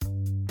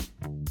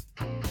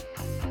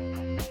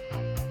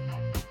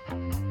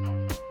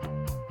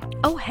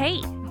Oh,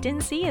 hey,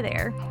 didn't see you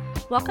there.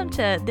 Welcome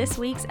to this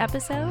week's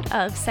episode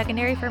of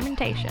Secondary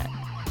Fermentation.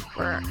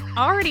 We're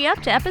already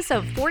up to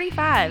episode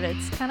 45.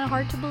 It's kind of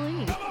hard to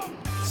believe.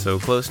 So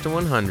close to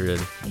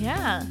 100.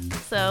 Yeah,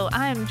 so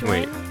I'm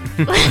joined...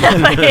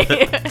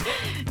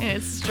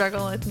 It's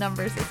struggling with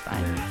numbers, it's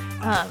fine.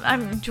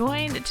 I'm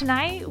joined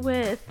tonight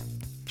with...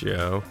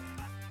 Joe.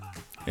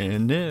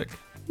 And Nick.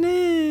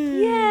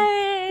 Yay!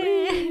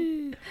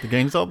 The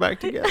gang's all back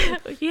together.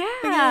 Yeah. The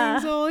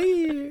gang's all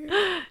here.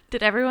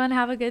 Did everyone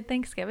have a good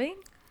Thanksgiving?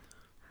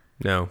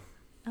 No,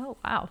 Oh,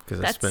 wow. because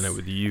I spent it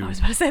with you. I was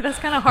about to say, that's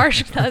kind of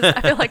harsh because I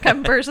feel like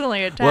I'm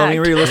personally attacked. Well, I mean,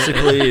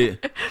 realistically,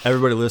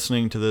 everybody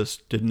listening to this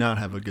did not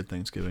have a good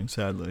Thanksgiving,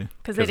 sadly.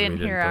 Because they didn't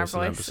we hear our post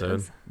an episode.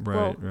 voices. Right,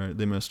 Well, right.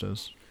 They missed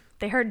us.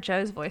 They heard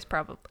Joe's voice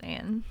probably,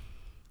 and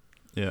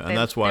Yeah, they, and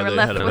that's why they were they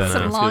left had a with bad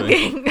some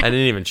Thanksgiving. longing. I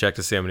didn't even check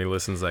to see how many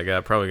listens I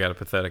got. Probably got a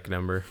pathetic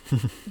number.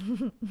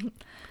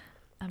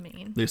 I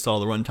mean, They saw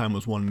the runtime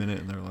was 1 minute,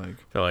 and they're like,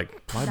 They're like,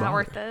 why not bother?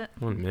 worth it.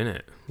 1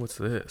 minute? What's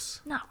this?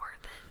 Not worth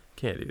it.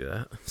 Can't do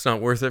that. It's not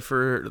worth it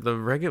for the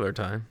regular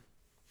time.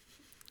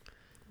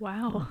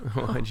 Wow.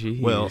 Oh,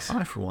 jeez. Well,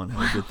 I, for one,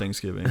 had a good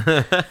Thanksgiving.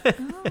 Oh,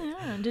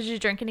 yeah. Did you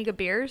drink any good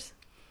beers?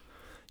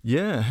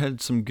 Yeah, I had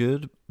some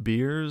good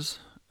beers.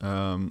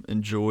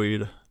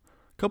 Enjoyed a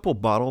couple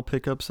bottle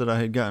pickups that I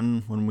had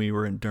gotten when we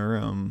were in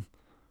Durham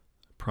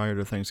prior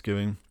to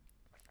Thanksgiving.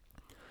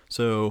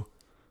 So,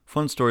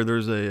 fun story.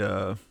 There's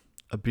a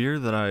beer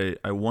that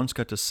I once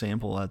got to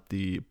sample at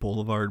the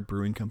Boulevard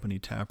Brewing Company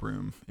tap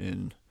room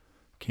in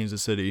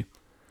Kansas City.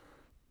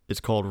 It's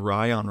called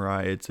Rye on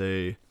Rye. It's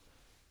a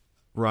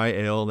rye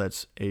ale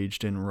that's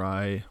aged in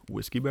rye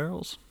whiskey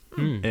barrels.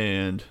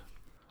 And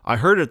I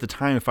heard at the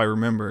time, if I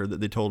remember, that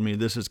they told me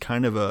this is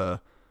kind of an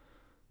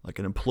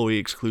employee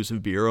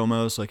exclusive beer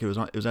almost. Like it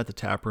was at the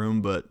tap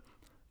room, but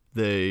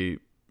they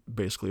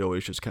basically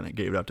always just kind of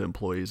gave it out to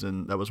employees,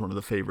 and that was one of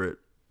the favorite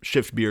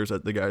shift beers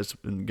that the guys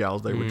and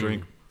gals there would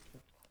drink.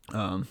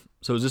 So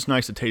it was just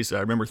nice to taste it.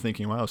 I remember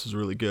thinking, wow, this is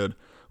really good.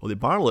 Well, they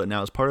bottle it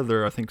now as part of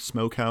their, I think,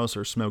 Smokehouse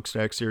or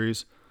Smokestack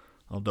series.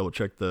 I'll double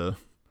check the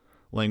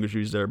language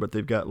used there, but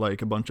they've got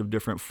like a bunch of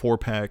different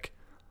 4-pack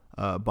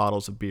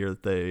bottles of beer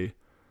that they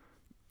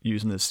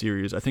use in this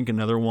series. I think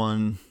another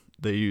one,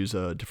 they use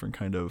a different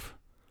kind of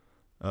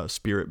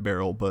spirit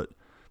barrel, but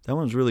that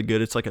one's really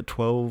good. It's like a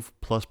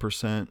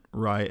 12+%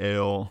 rye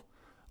ale.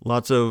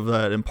 Lots of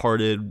that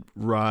imparted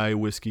rye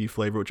whiskey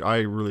flavor, which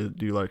I really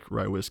do like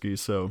rye whiskey,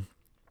 so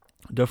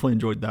definitely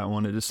enjoyed that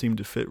one. It just seemed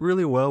to fit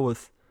really well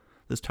with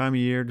this time of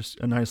year. Just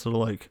a nice little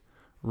like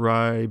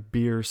rye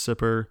beer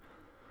sipper.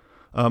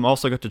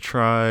 Also got to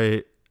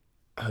try,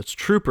 it's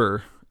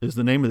Trooper is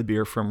the name of the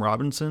beer from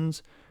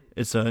Robinson's.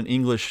 It's an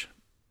English,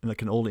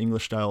 like an old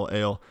English style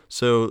ale.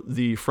 So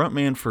the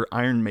frontman for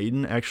Iron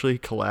Maiden actually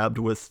collabed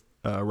with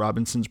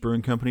Robinson's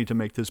Brewing Company to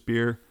make this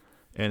beer,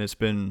 and it's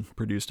been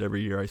produced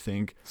every year, I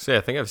think. See, I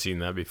think I've seen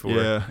that before.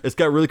 Yeah, it's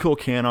got really cool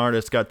can art.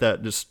 It's got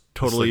that just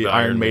totally It's like the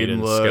Iron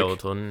Maiden look.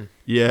 skeleton.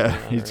 Yeah,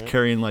 he's right.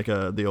 carrying like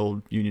the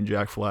old Union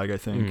Jack flag, I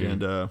think,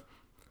 and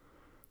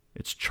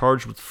it's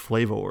charged with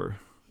flavor.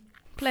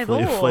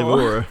 Flavor.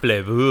 Flavor.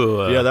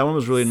 Flavor. Yeah, that one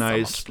was really So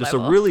nice. much Just a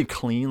flavor. really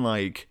clean,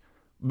 like,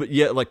 but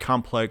yet like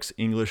complex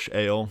English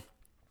ale.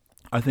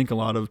 I think a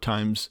lot of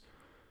times,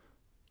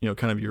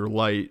 kind of your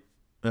light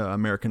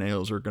American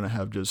ales are going to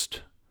have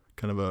just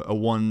kind of a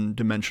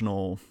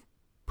one-dimensional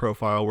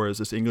profile, whereas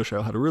this English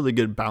ale had a really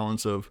good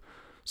balance of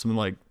some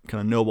like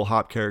kind of noble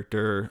hop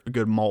character, a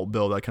good malt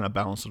bill that kind of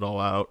balanced it all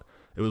out.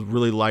 It was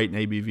really light in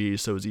ABV,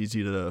 so it was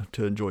easy to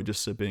enjoy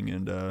just sipping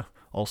and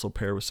also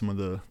pair with some of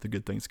the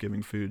good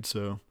Thanksgiving food.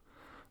 So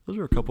those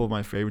are a couple of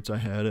my favorites I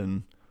had,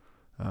 and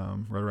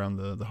right around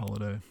the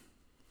holiday.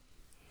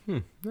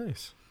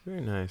 Nice.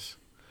 Very nice.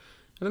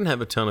 I didn't have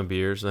a ton of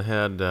beers. I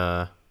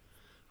had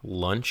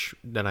lunch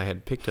that I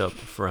had picked up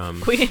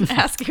from... We didn't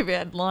ask if you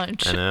had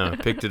lunch. I know. I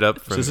picked it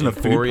up from isn't a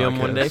food Emporium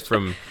one day podcast.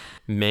 from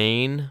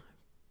Maine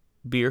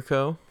Beer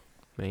Co.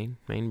 Maine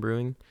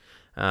Brewing.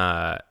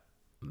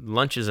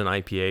 Lunch is an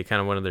IPA,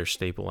 kind of one of their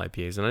staple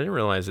IPAs, and I didn't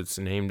realize it's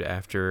named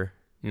after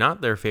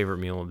not their favorite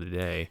meal of the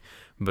day,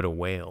 but a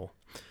whale.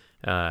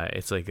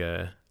 It's like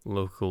a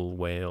local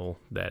whale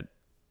that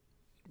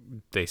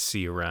they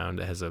see around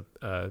that has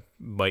a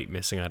bite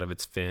missing out of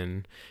its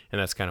fin, and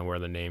that's kind of where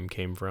the name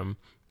came from.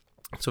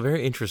 So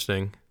very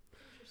interesting.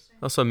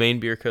 Also, Maine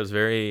Beer Co. is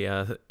very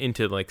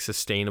into like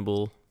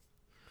sustainable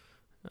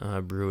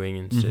brewing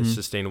and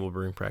sustainable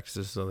brewing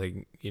practices. So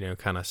they,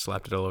 kind of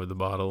slapped it all over the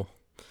bottle,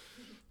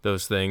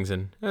 those things,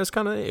 and it was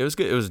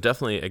good. It was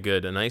definitely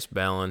a nice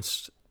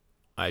balanced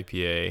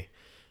IPA.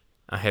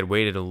 I had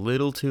waited a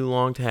little too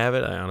long to have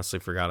it. I honestly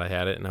forgot I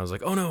had it, and I was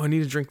like, "Oh no, I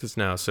need to drink this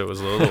now." So it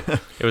was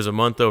it was a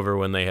month over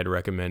when they had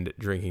recommended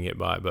drinking it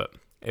by, but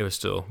it was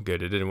still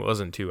good. It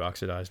wasn't too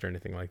oxidized or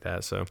anything like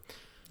that, so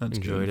That's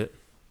enjoyed good. it.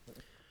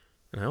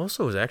 And I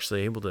also was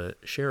actually able to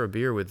share a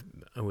beer with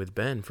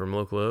Ben from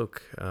Local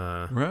Oak,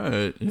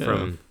 Right. Yeah.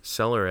 from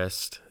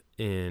Cellarist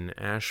in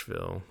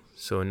Asheville.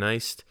 So a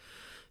nice,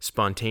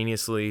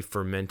 spontaneously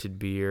fermented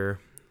beer.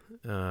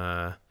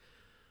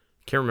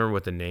 Came Can't remember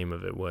what the name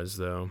of it was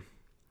though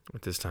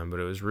at this time, but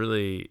it was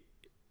really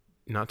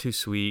not too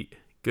sweet,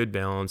 good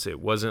balance. It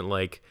wasn't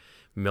like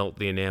melt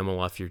the enamel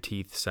off your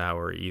teeth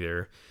sour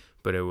either,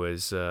 but it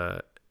was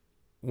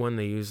one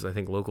they used, I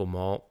think, local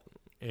malt,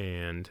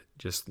 and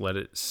just let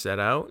it set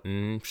out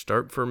and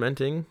start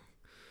fermenting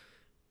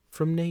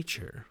from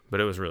nature.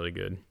 But it was really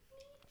good.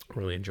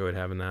 Really enjoyed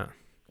having that.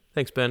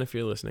 Thanks, Ben, if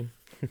you're listening.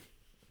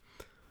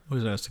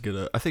 Always nice to get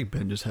I think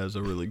Ben just has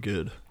a really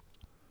good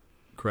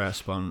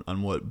grasp on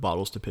what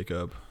bottles to pick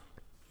up.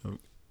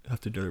 Have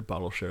to do a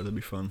bottle share. That'd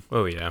be fun.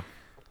 Oh, yeah.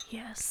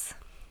 Yes.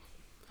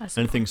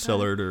 Anything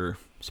cellared or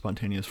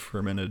spontaneous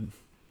fermented,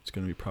 it's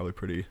going to be probably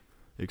pretty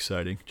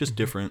exciting. Just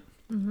different.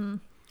 Mm-hmm.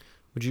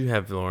 What'd you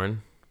have,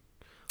 Lauren?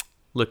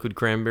 Liquid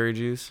cranberry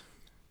juice?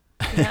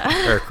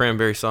 Yeah. Or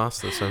cranberry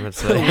sauce, that's what I meant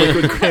to say.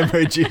 Liquid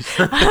cranberry juice.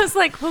 I was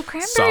like, well,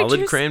 cranberry Solid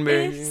juice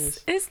cranberry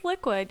juice? is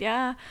liquid,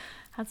 yeah.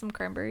 Had some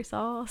cranberry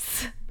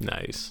sauce.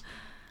 Nice.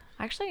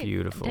 Actually,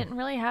 Beautiful. didn't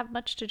really have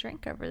much to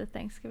drink over the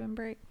Thanksgiving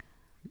break.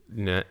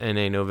 NA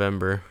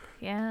November.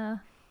 Yeah.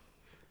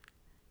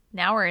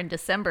 Now we're in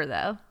December,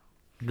 though.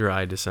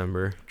 Dry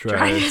December.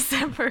 Dry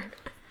December.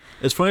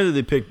 It's funny that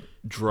they picked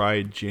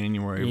dry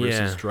January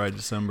versus Yeah. dry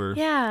December.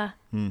 Yeah.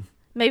 Hmm.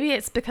 Maybe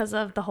it's because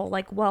of the whole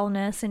like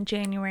wellness in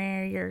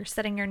January. You're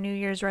setting your New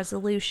Year's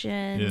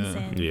resolutions, Yeah.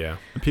 and Yeah.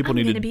 And people I'm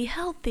need going to to be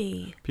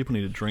healthy. people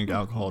need to drink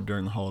alcohol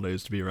during the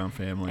holidays to be around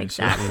family. So,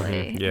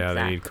 Exactly. Yeah,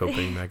 they need exactly.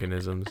 coping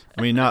mechanisms.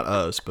 I mean, not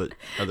us, but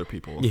other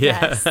people.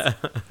 Yeah. Yes.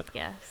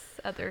 Yes,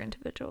 other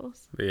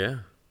individuals. But yeah.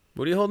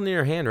 What are you holding in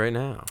your hand right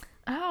now?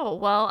 Oh,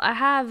 well, I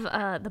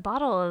have the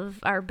bottle of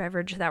our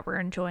beverage that we're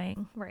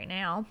enjoying right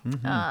now.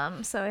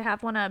 So I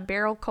have one of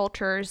Barrel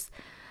Culture's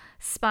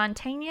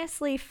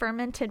spontaneously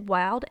fermented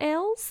wild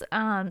ales,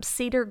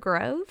 Cedar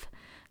Grove.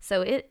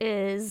 So it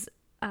is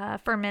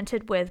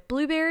fermented with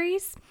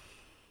blueberries.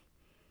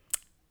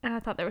 And I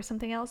thought there was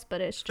something else,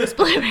 but it's just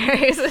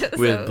blueberries.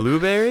 With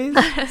blueberries?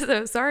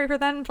 So sorry for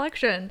that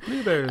inflection.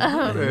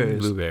 Blueberries.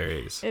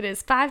 Blueberries. It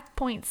is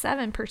 5.7%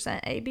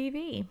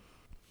 ABV.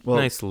 Well,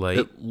 Nice light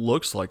it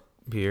looks like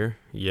beer.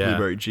 Yeah.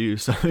 blueberry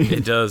juice. I mean,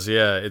 It does,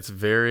 yeah. It's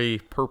very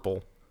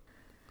purple.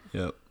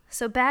 yep.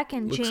 So back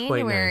in Looks quite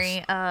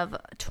January of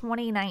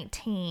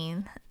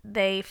 2019,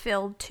 they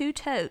filled 2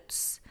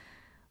 totes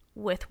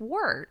with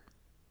wort.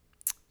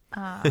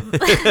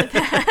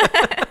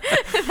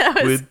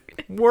 That was, With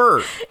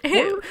wort.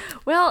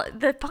 well,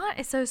 the font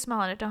is so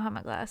small and I don't have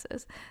my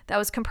glasses. That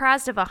was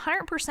comprised of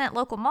 100%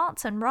 local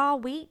malts and raw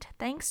wheat,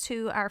 thanks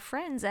to our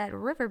friends at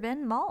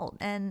Riverbend Malt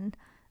and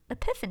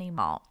Epiphany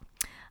Malt.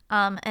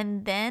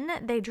 And then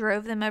they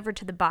drove them over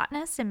to the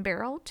Botanist and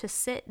Barrel to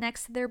sit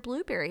next to their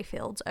blueberry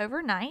fields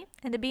overnight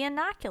and to be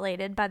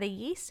inoculated by the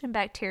yeast and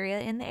bacteria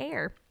in the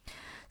air.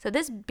 So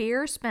this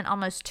beer spent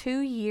almost 2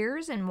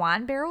 years in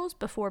wine barrels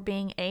before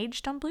being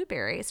aged on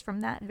blueberries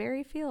from that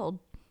very field.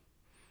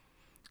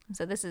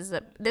 So this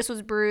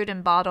was brewed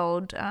and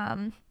bottled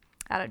out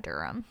of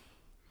Durham.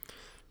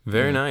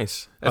 Very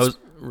nice. That's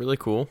really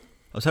cool.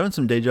 I was having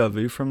some deja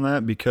vu from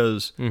that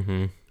because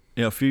Mm-hmm.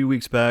 a few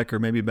weeks back, or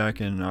maybe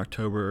back in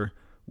October,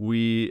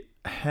 we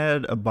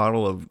had a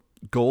bottle of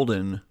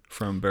Golden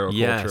from Barrel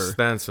Yes, Culture.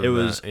 that's what it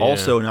was that- yeah.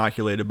 also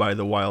inoculated by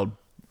the wild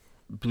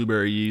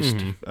blueberry yeast,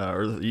 Mm-hmm.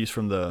 or the yeast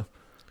from the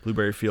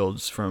blueberry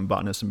fields from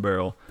Botanist and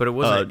Barrel. But it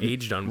wasn't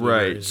aged on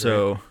blueberries. Right.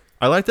 So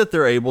I like that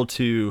they're able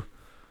to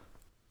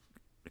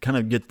kind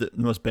of get the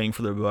most bang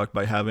for their buck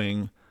by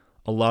having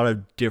a lot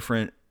of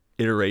different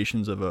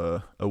iterations of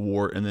a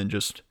wort, and then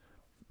just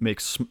take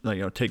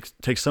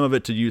some of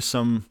it to use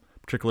some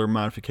particular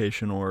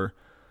modification or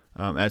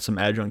add some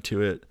adjunct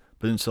to it,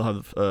 but then still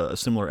have a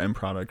similar end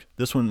product.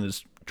 This one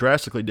is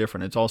drastically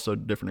different. It's also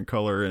different in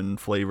color and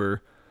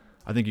flavor.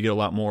 I think you get a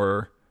lot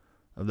more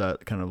of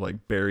that kind of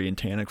like berry and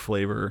tannic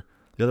flavor.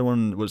 The other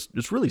one was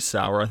just really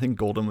sour. I think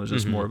Golden was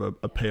just more of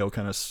a pale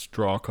kind of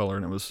straw color,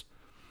 and it was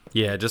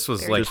Yeah, it just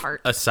was Very like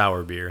tart. a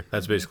sour beer.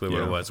 That's basically what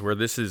Yeah. it was. Where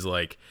this is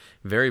like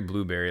very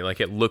blueberry.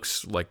 Like it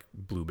looks like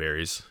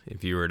blueberries.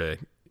 If you were to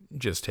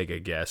just take a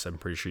guess, I'm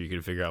pretty sure you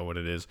could figure out what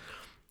it is.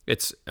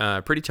 It's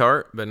pretty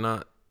tart, but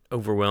not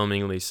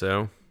overwhelmingly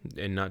so,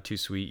 and not too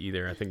sweet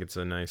either. I think it's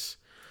a nice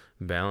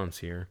balance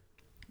here.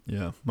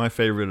 yeah, my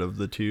favorite of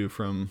the two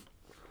from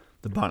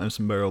the Botanist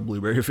and Barrel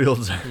blueberry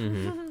fields.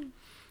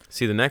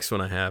 See, the next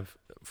one I have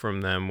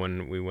from them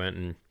when we went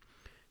and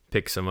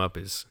picked some up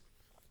is,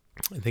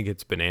 I think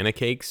it's banana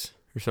cakes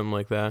or something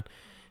like that.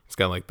 It's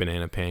got like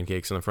banana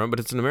pancakes on the front, but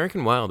it's an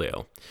American wild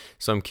ale.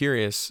 So I'm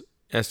curious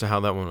as to how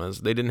that one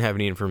was. They didn't have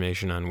any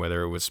information on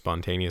whether it was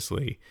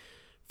spontaneously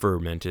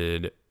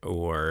fermented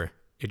or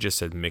it just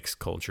said mixed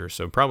culture.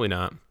 So probably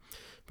not,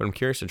 but I'm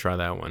curious to try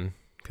that one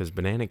because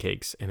banana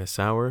cakes and a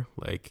sour,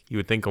 like you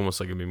would think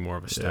almost like it'd be more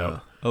of a stout, Yeah.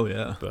 Oh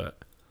yeah,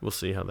 but we'll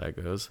see how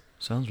that goes.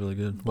 sounds really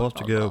good. We'll have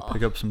to go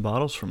pick up some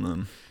bottles from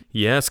them.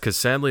 Yes, because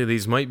sadly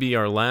these might be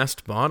our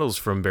last bottles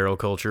from Barrel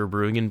Culture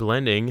Brewing and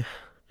Blending,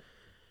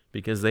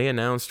 because they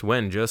announced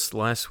just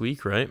last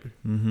week, right?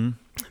 Mm-hmm.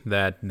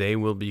 That they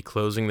will be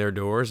closing their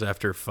doors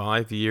after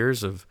 5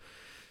 years of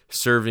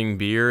serving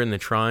beer in the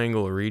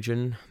Triangle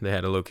region. They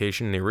had a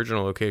location, the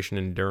original location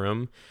in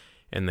Durham,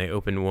 and they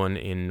opened one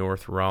in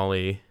North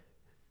Raleigh.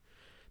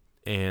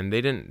 And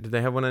did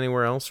they have one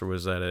anywhere else, or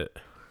was that it?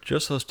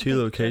 Just those two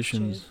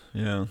locations.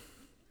 Yeah.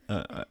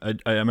 I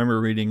remember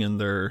reading in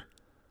their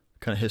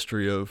kind of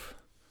history of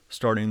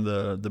starting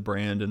the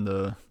brand and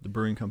the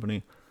brewing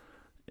company.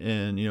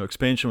 And,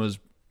 expansion was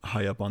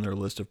high up on their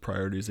list of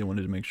priorities. They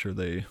wanted to make sure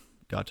they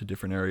got to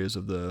different areas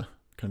of the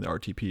kind of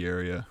the RTP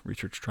area,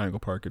 Research Triangle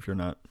Park, if you're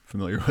not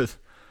familiar with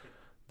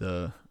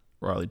the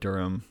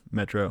Raleigh-Durham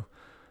metro.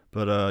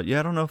 But, I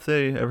don't know if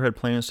they ever had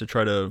plans to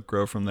try to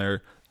grow from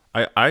there.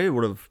 I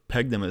would have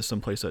pegged them as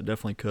someplace that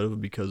definitely could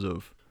have because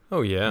of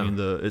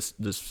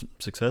the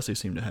success they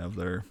seem to have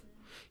there.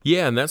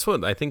 Yeah, and that's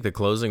what I think the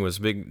closing was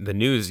big. The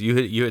news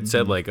you had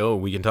said like, oh,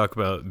 we can talk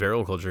about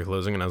barrel culture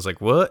closing, and I was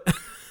like, what?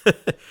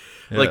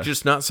 Like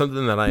just not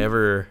something that I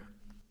ever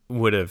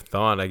would have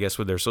thought. I guess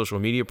with their social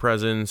media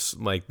presence,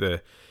 they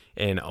were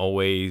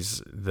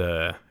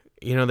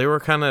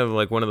kind of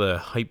like one of the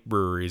hype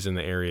breweries in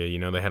the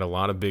area. They had a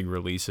lot of big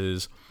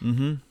releases.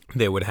 Mm-hmm.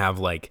 They would have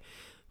like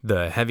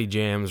the Heavy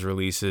Jams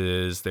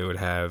releases. They would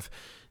have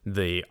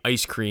the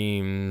ice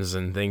creams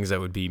and things that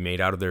would be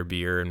made out of their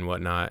beer and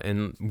whatnot.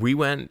 And we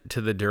went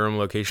to the Durham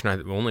location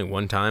only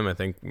one time, I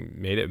think we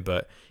made it,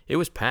 but it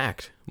was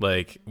packed.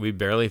 Like we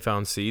barely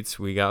found seats.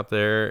 We got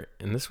there,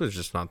 and this was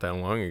just not that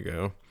long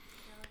ago.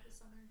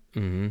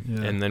 Mm-hmm.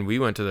 Yeah. And then we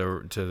went to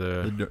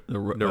the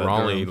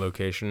Raleigh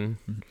location.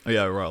 Oh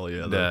yeah, Raleigh,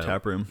 yeah, the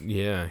tap room.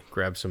 Yeah,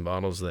 grabbed some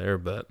bottles there,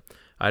 but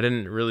I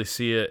didn't really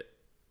see it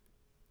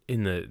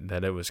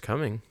that it was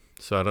coming.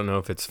 So I don't know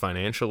if it's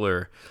financial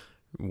or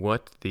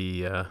what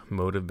the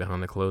motive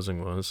behind the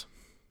closing was.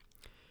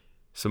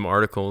 Some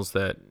articles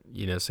that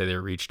say they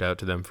reached out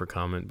to them for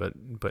comment,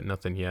 but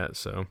nothing yet.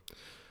 So,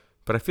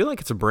 but I feel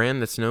like it's a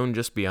brand that's known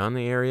just beyond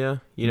the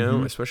area,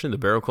 especially the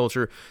barrel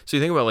culture. So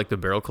you think about like the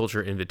Barrel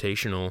Culture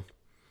Invitational.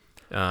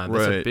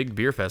 That's a big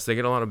beer fest. They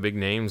get a lot of big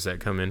names that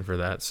come in for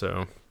that.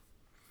 So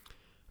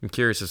I'm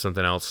curious if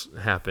something else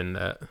happened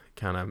that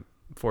kind of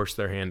forced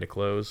their hand to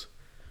close.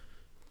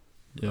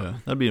 Yeah,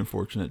 that'd be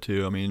unfortunate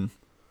too. I mean,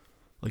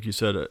 like you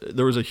said,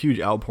 there was a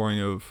huge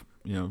outpouring of,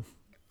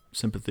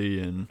 sympathy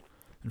and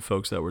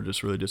folks that were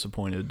just really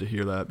disappointed to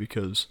hear that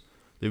because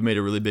they've made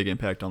a really big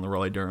impact on the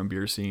Raleigh-Durham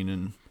beer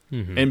scene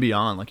and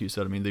beyond, like you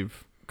said. I mean,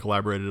 they've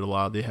collaborated a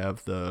lot. They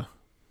have the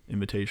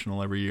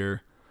Invitational every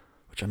year,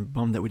 which I'm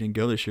bummed that we didn't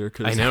go this year.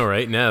 Cause I know,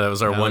 right? No, that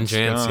was our one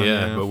chance. Gone,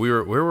 yeah, but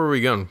where were we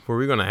going? Were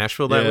we going to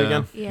Asheville that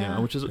weekend? Yeah,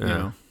 which is,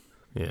 don't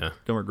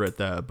regret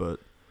that, but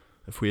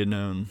if we had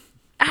known.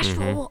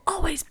 Asheville will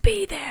always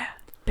be there.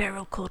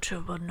 Barrel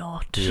culture will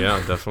not. Yeah,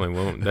 definitely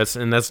won't.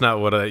 That's not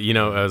what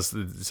as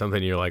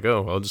something you're like,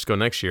 oh, I'll just go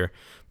next year.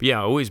 But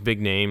yeah, always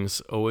big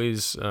names,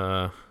 always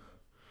a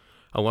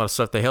lot of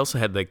stuff. They also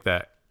had like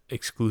that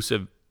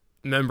exclusive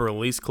member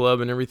release club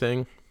and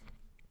everything.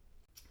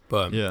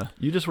 But yeah,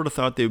 you just would have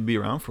thought they would be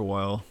around for a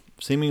while.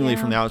 Seemingly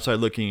from the outside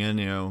looking in,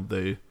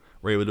 they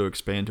were able to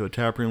expand to a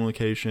taproom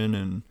location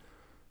and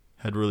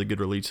had really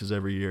good releases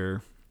every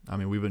year. I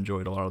mean, we've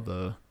enjoyed a lot of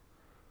the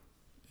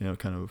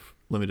kind of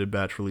limited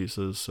batch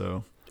releases.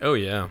 So oh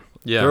yeah,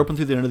 they're open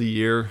through the end of the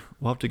year.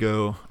 We'll have to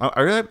go.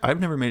 I've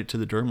never made it to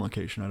the Durham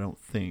location. I don't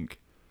think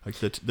like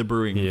the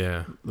brewing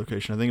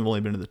location. I think I've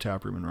only been to the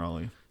tap room in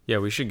Raleigh. Yeah,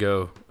 we should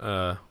go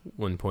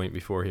one point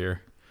before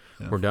here.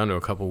 Yeah. We're down to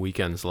a couple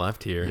weekends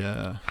left here.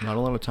 Yeah, not a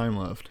lot of time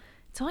left.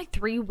 It's only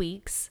 3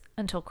 weeks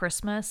until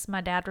Christmas.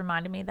 My dad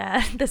reminded me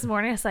that this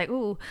morning. I was like,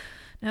 ooh,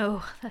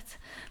 no, that's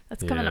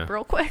coming up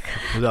real quick.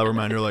 Without a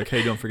reminder, like,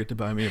 hey, don't forget to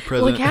buy me a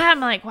present. Well, yeah,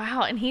 I'm like,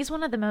 wow. And he's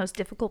one of the most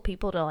difficult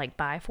people to like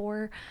buy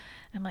for.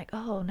 I'm like,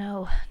 oh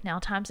no, now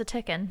time's a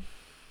ticking.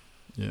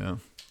 Yeah.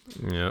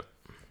 Yep.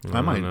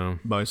 I might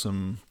buy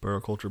some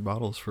Barrel Culture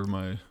bottles for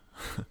my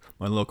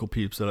my local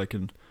peeps that I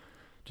can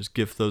just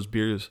gift those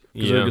beers.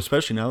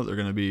 Especially now that they're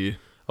going to be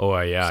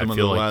some of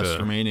the last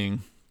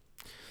remaining.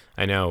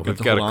 I know. We've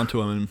got to hold on to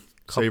them and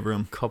savor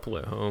them. Couple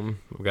at home.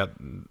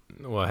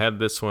 I had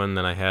this one,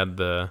 then I had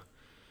the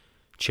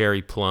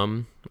cherry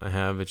plum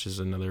which is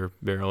another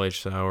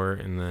barrel-aged sour,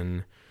 and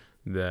then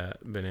the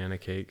banana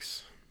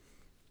cakes.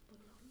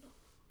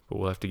 But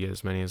we'll have to get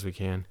as many as we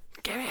can.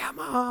 Give me them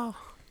all.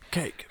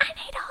 Cake. I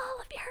need all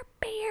of your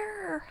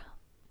beer.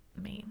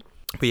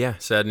 But yeah,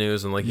 sad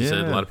news. And like you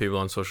said, a lot of people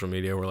on social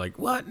media were like,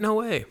 what? No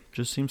way.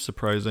 Just seems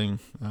surprising.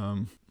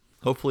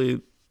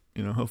 Hopefully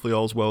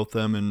all's well with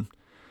them, and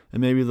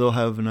maybe they'll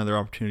have another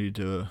opportunity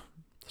to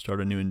start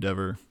a new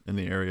endeavor in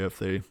the area if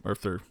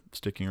they're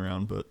sticking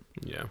around. But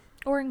yeah,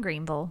 or in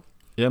Greenville.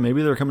 Yeah,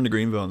 maybe they're coming to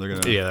Greenville and they're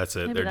gonna. Yeah, that's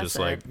it. Maybe they're just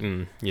like,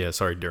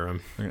 sorry,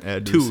 Durham. They're gonna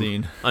add to the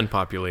scene.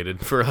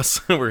 Unpopulated for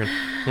us. we're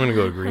gonna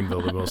go to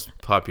Greenville, the most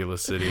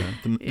populous city. Yeah,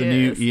 the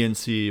new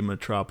ENC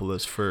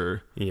metropolis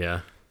for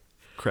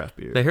craft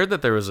beer. They heard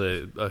that there was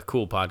a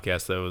cool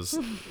podcast that was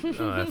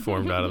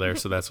formed out of there,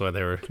 so that's why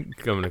they were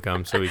going to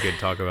come, so we could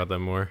talk about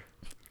them more.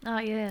 Oh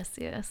yes.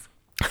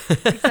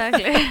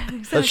 Exactly.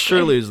 That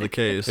surely is the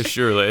case.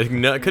 Surely,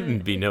 no, it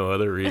couldn't be no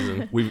other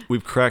reason.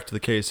 We've cracked the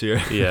case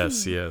here.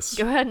 Yes, yes.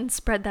 Go ahead and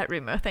spread that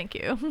rumor. Thank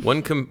you.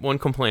 One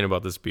complaint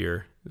about this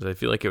beer is I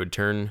feel like it would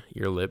turn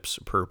your lips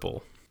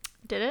purple.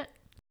 Did it?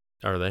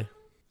 Are they?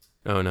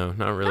 Oh no,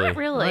 not really. Not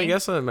really. Well, I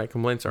guess my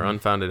complaints are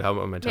unfounded. How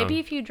about my tongue? Maybe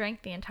if you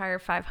drank the entire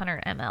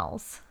 500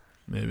 mLs.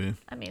 Maybe.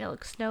 I mean, it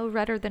looks no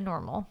redder than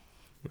normal.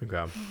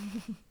 Okay.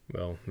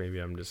 Well, maybe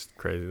I'm just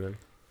crazy then.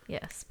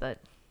 Yes, but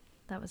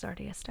that was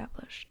already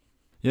established.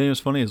 Yeah,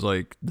 what's funny is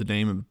like the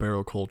name of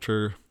barrel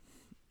culture.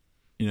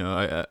 You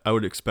know, I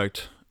would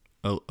expect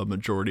a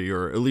majority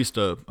or at least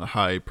a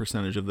high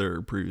percentage of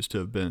their brews to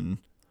have been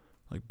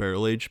like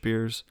barrel aged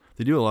beers.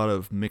 They do a lot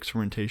of mixed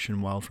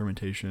fermentation, wild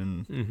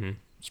fermentation,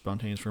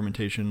 spontaneous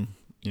fermentation.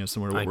 You know,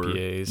 similar to what we're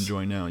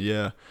enjoying now.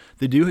 Yeah,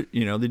 they do.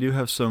 You know, they do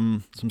have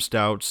some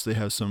stouts. They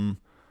have some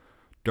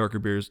darker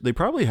beers. They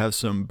probably have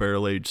some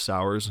barrel aged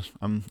sours.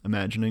 I'm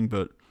imagining,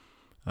 but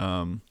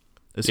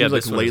it seems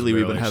like lately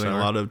we've been having a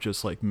lot of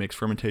just like mixed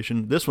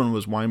fermentation. This one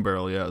was wine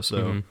barrel, yeah.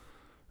 So,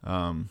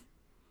 but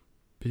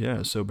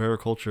yeah. So barrel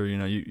culture, you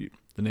know,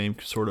 the name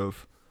sort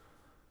of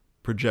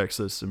projects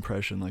this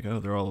impression, like, oh,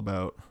 they're all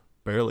about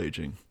barrel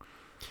aging,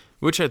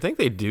 which I think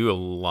they do a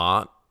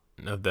lot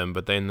of them.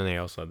 But then they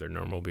also have their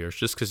normal beers,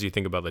 just because you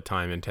think about the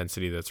time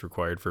intensity that's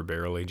required for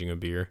barrel aging a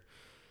beer,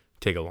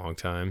 take a long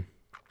time.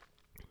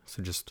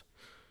 So just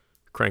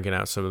cranking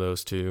out some of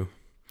those too.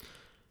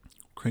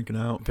 Cranking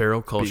out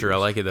barrel culture. beers. I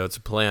like it though. It's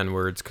a play on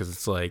words because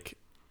it's like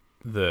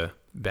the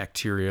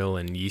bacterial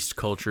and yeast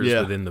cultures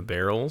within the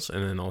barrels,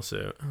 and then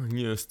also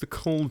yes, the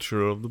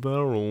culture of the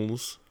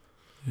barrels.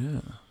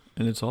 Yeah,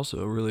 and it's also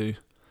a really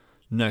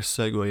nice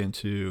segue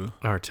into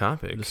our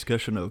topic: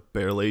 discussion of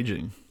barrel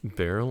aging,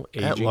 barrel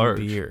aging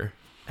beer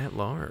at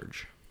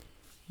large.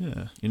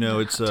 Yeah, you know,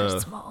 it's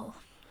small.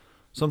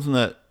 Something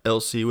that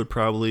Elsie would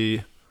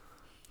probably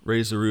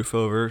raise the roof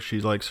over.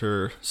 She likes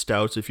her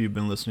stouts. If you've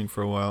been listening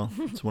for a while,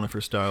 it's one of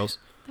her styles.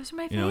 Those are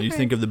my You favorite. know, you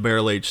think of the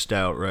barrel aged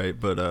stout, right?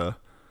 But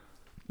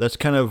that's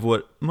kind of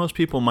what most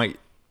people might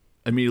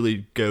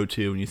immediately go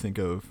to when you think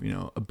of, you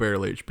know, a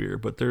barrel aged beer.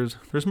 But there's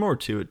more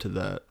to it, to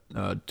that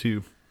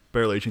to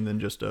barrel aging than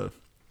just a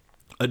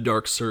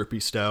dark syrupy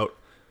stout.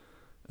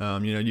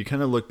 You know, you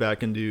kind of look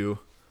back into,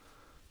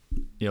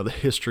 you know, the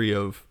history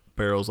of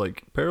barrels.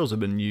 Like barrels have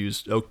been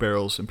used, oak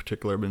barrels in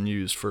particular, have been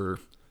used for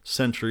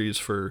centuries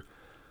for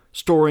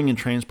storing and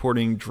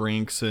transporting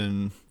drinks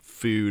and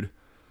food.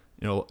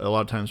 You know, a lot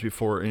of times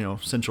before, you know,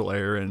 central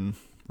air and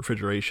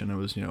refrigeration, it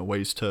was, you know,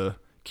 ways to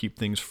keep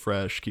things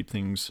fresh, keep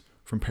things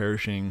from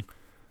perishing.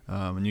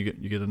 And you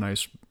get a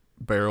nice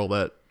barrel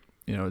that,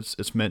 you know,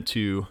 it's meant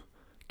to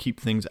keep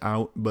things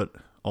out, but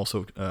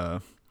also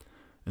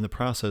in the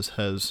process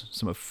has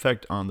some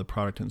effect on the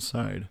product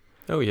inside.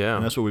 Oh yeah,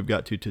 and that's what we've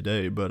got to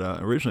today. But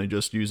originally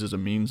just used as a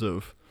means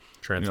of,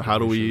 you know, how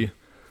do we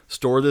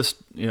store this,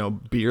 you know,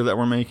 beer that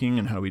we're making,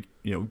 and how do we,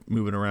 you know,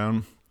 move it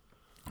around.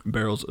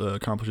 Barrels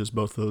accomplishes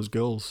both those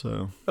goals.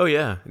 So oh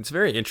yeah, it's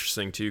very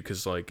interesting too,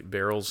 because like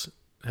barrels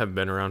have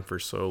been around for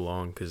so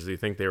long, because you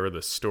think they were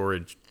the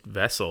storage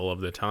vessel of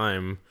the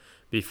time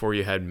before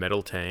you had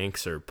metal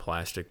tanks or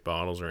plastic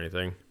bottles or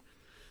anything.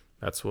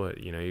 That's what,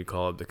 you know, you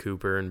call up the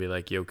cooper and be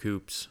like, yo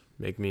coops,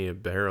 make me a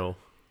barrel.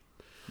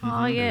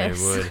 Oh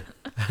yes. And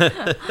they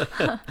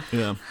would.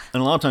 Yeah,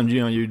 and a lot of times, you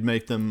know, you'd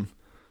make them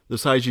the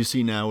size you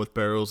see now with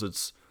barrels.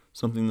 It's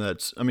something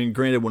that's, I mean,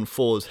 granted, when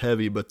full is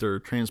heavy, but they're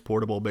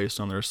transportable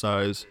based on their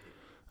size.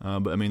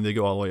 But I mean, they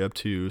go all the way up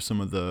to some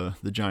of the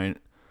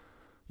giant,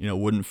 you know,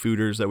 wooden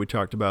foeders that we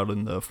talked about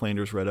in the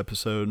Flanders Red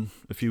episode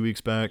a few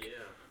weeks back.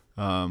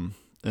 Yeah.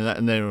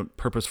 And the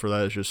purpose for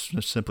that is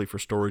just simply for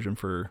storage and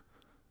for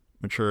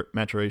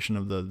maturation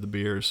of the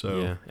beer. So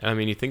yeah, I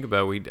mean, you think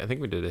about, I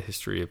think we did a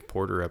history of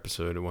porter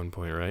episode at one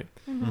point, right?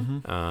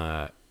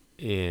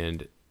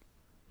 And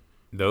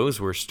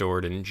those were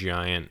stored in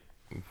giant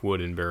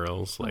wooden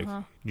barrels, like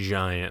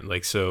giant,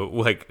 like so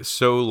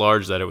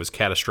large that it was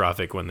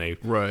catastrophic when they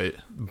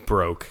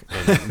broke.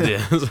 And,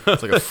 yeah,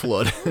 it's like a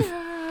flood.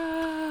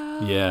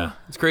 Yeah,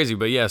 it's crazy,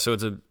 but yeah, so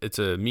it's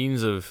a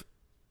means of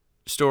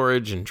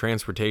storage and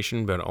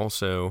transportation, but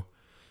also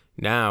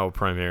now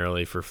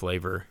primarily for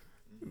flavor.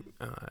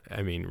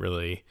 I mean,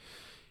 really,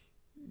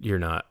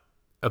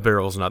 a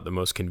barrel's not the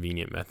most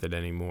convenient method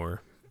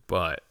anymore,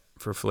 but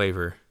for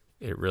flavor,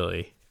 it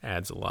really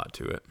adds a lot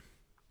to it.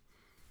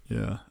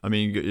 Yeah, I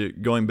mean,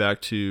 going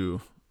back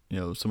to, you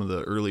know, some of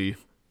the early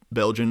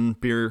Belgian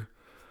beer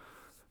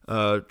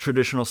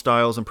traditional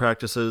styles and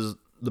practices,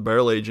 the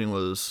barrel aging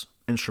was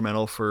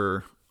instrumental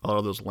for a lot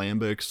of those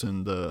lambics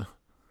and the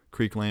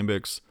Kriek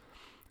lambics,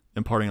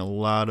 imparting a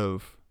lot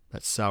of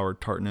that sour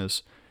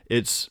tartness.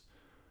 It's,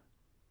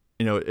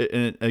 you know,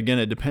 and again,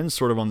 it depends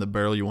sort of on the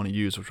barrel you want to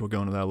use, which we'll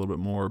go into that a little bit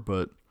more.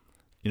 But,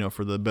 you know,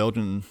 for the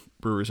Belgian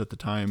brewers at the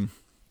time,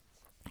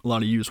 a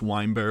lot of used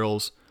wine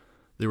barrels.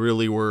 They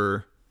really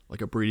were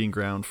like a breeding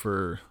ground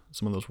for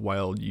some of those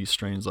wild yeast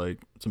strains, like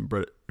some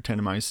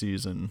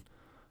Brettanomyces, and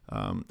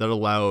that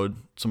allowed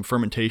some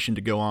fermentation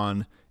to go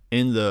on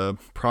in the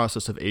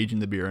process of aging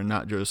the beer and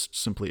not just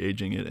simply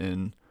aging it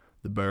in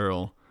the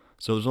barrel.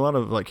 So there's a lot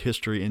of like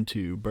history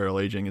into barrel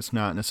aging. It's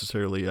not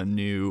necessarily a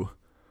new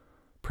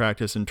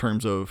practice in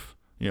terms of,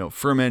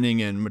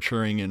 fermenting and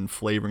maturing and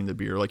flavoring the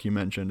beer. Like you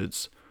mentioned,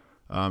 it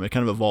kind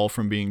of evolved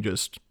from being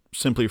just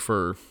simply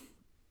for,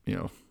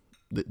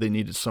 they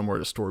needed somewhere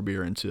to store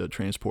beer and to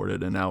transport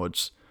it. And now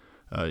it's,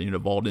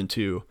 evolved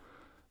into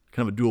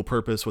kind of a dual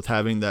purpose with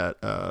having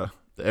that, the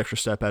extra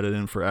step added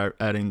in for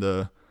adding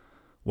the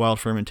wild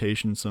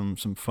fermentation, some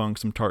funk,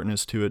 some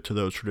tartness to it, to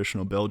those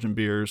traditional Belgian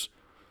beers.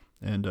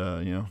 And,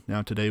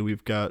 now today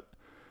we've got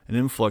an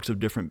influx of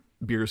different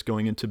beers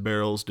going into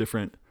barrels,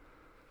 different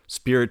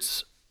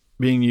spirits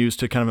being used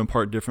to kind of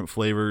impart different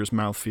flavors,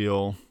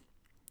 mouthfeel,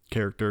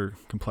 character,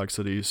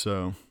 complexity.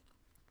 So,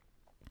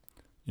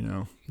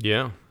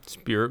 Yeah.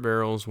 Spirit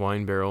barrels,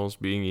 wine barrels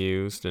being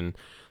used. And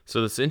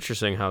so it's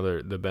interesting how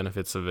the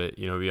benefits of it,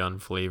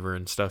 beyond flavor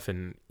and stuff.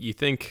 And you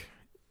think,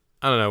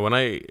 I don't know, when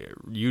I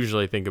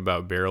usually think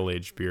about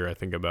barrel-aged beer, I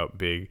think about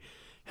big,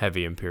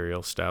 heavy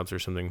imperial stouts or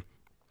something.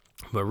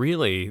 But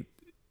really,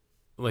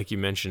 like you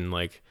mentioned,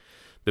 like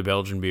the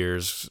Belgian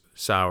beers,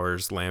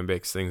 sours,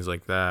 lambics, things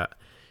like that,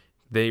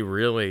 they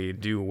really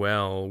do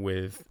well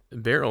with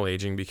barrel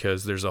aging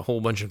because there's a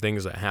whole bunch of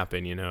things that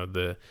happen.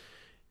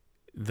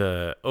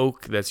 The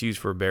oak that's used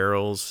for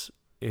barrels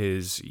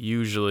is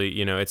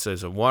usually, it's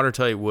as a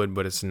watertight wood,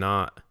 but it's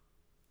not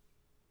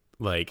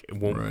like, it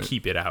won't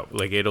keep it out.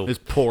 Like it's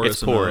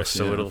porous enough,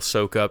 so it'll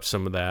soak up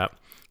some of that.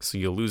 So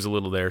you'll lose a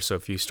little there. So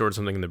if you stored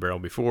something in the barrel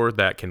before,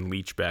 that can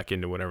leach back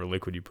into whatever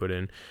liquid you put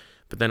in.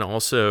 But then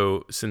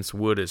also, since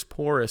wood is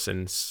porous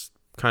and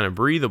kind of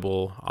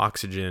breathable,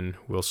 oxygen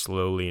will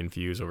slowly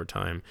infuse over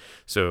time.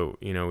 So,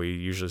 we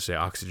usually say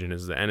oxygen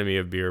is the enemy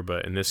of beer,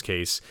 but in this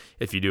case,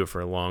 if you do it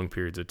for long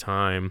periods of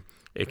time,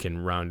 it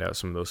can round out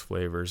some of those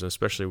flavors, and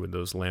especially with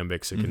those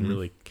lambics, it can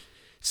really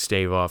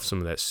stave off some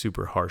of that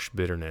super harsh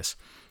bitterness.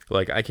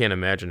 Like, I can't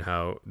imagine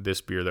how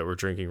this beer that we're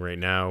drinking right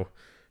now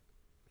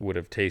would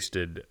have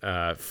tasted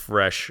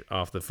fresh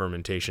off the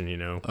fermentation,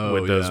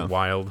 with those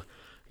wild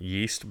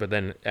yeast. But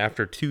then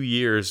after 2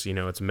 years,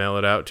 it's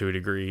mellowed out to a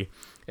degree,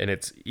 and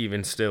it's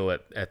even still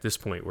at this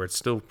point where it's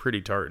still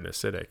pretty tart and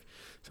acidic.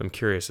 So I'm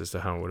curious as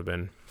to how it would have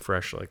been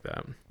fresh like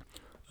that.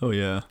 Oh,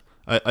 yeah.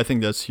 I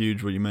think that's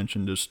huge what you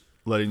mentioned, just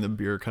letting the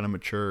beer kind of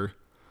mature.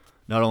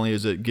 Not only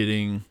is it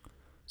getting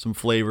some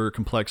flavor,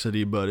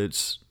 complexity, but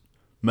it's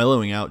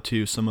mellowing out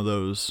too some of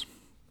those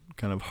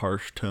kind of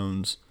harsh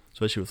tones,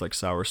 especially with like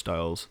sour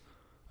styles.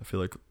 I feel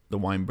like the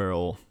wine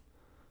barrel,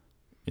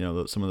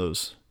 some of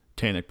those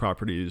tannic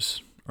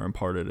properties are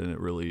imparted, and it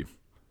really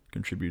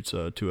contributes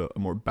to a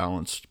more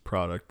balanced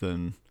product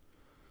than,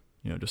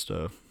 just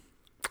a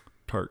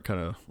tart kind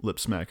of lip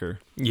smacker.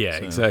 Yeah,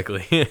 so.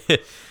 Exactly.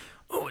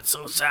 Oh, it's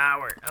so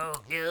sour. Oh,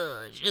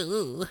 gosh.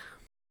 Ooh.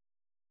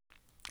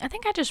 I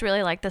think I just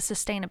really like the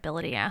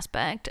sustainability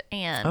aspect,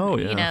 and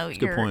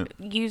you're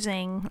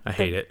using. I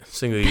hate it.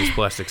 Single-use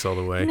plastics all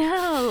the way.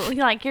 No,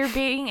 like you're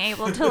being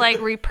able to like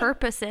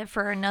repurpose it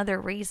for another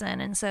reason,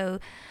 and so,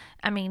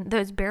 I mean,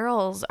 those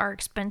barrels are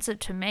expensive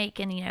to make,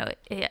 and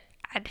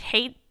I'd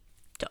hate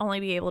to only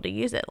be able to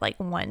use it like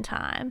one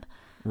time.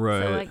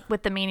 Right. So like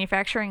with the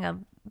manufacturing of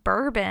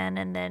bourbon,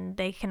 and then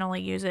they can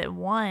only use it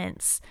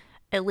once.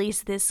 At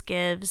least this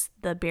gives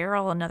the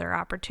barrel another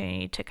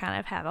opportunity to kind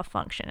of have a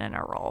function and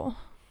a role.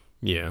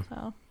 Yeah.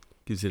 So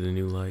gives it a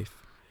new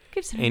life.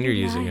 And you're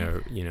using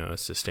a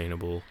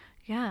sustainable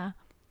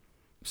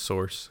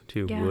source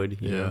too. Yeah. Wood,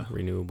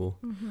 renewable.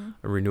 Mm-hmm.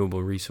 A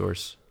renewable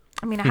resource.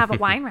 I mean, I have a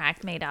wine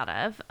rack made out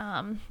of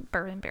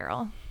bourbon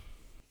barrel.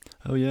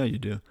 Oh yeah, you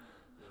do.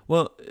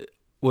 Well,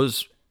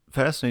 what's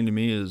fascinating to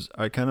me is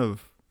I kind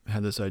of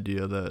had this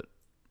idea that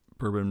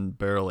bourbon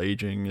barrel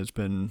aging has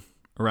been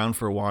around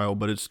for a while,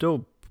 but it's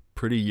still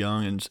pretty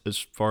young. And as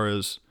far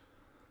as,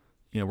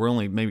 we're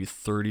only maybe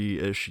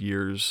 30-ish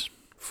years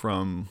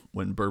from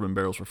when bourbon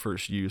barrels were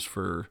first used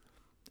for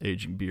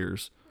aging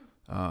beers.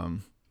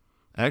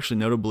 Actually,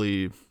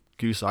 notably,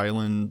 Goose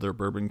Island, their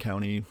Bourbon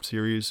County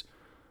series,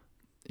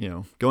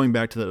 going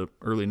back to the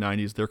early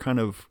 90s, they're kind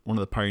of one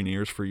of the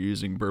pioneers for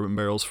using bourbon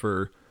barrels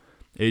for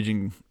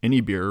aging any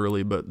beer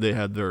early, but they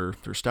had their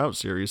stout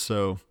series.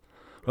 So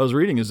what I was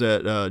reading is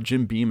that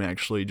Jim Beam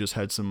actually just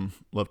had some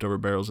leftover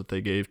barrels that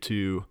they gave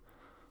to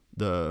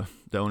the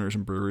owners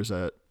and brewers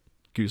at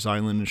Goose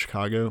Island in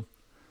Chicago,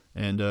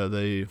 and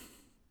they,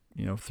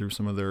 threw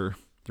some of their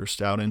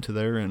stout into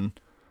there. And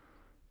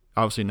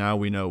obviously now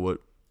we know what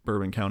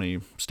Bourbon County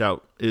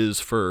stout is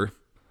for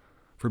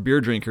beer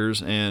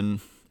drinkers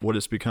and what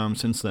it's become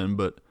since then.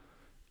 But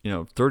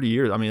 30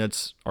 years, I mean,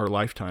 that's our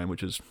lifetime,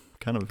 which is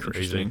kind of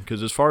interesting,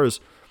 because as far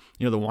as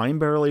the wine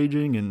barrel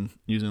aging and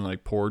using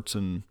like ports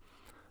and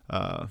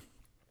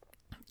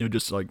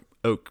just like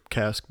oak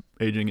cask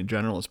aging in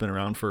general, it's been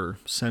around for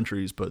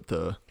centuries. But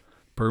the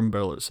bourbon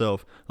barrel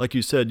itself, like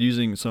you said,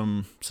 using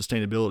some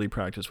sustainability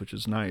practice, which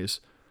is nice.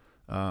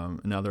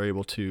 And now they're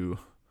able to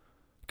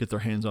get their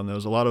hands on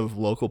those. A lot of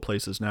local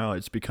places now,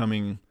 it's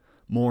becoming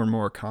more and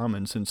more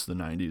common since the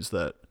 90s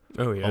that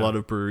a lot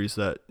of breweries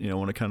that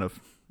want to kind of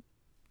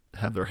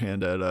have their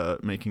hand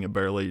at making a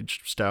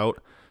barrel-aged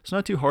stout. It's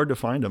not too hard to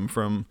find them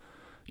from,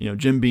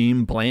 Jim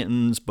Beam,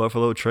 Blanton's,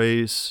 Buffalo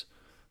Trace.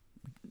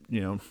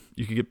 You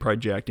could get probably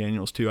Jack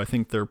Daniels too. I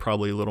think they're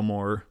probably a little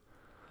more.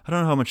 I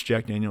don't know how much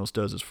Jack Daniels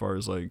does as far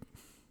as like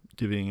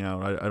divvying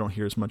out. I don't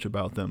hear as much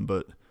about them,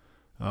 but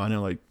I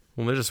know like.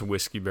 Well, they're just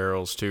whiskey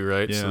barrels too,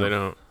 right? Yeah. So they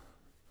don't.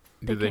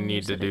 Do they can need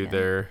use to it do again.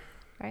 their?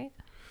 Right?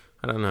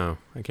 I don't know.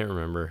 I can't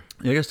remember.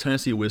 Yeah, I guess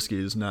Tennessee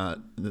whiskey is not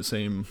the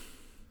same.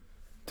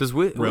 Does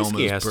Realm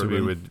whiskey is has to be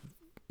bourbon. with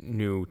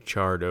new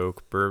charred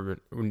oak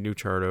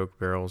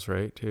barrels,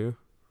 right? Too.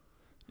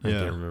 I Yeah.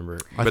 can't remember.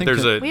 I But think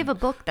there's that- We have a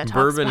book that talks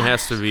bourbon about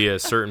has it. to be a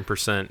certain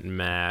percent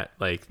matte.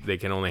 Like they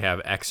can only have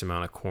X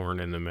amount of corn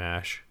in the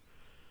mash,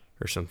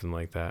 or something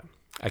like that.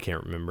 I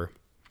can't remember.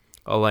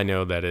 All I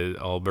know that is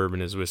all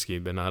bourbon is whiskey,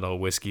 but not all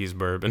whiskey is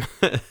bourbon.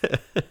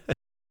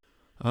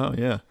 Oh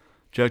yeah,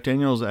 Jack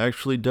Daniels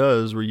actually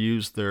does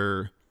reuse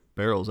their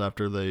barrels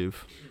after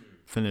they've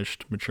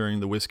finished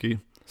maturing the whiskey.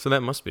 So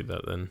that must be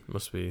that then.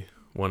 Must be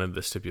one of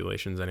the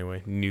stipulations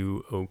anyway.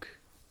 New oak.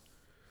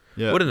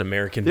 Yeah. What an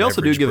American. They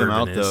also do beverage give them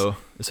bourbon out is. though.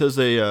 It says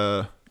they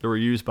were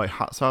used by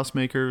hot sauce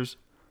makers,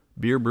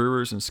 beer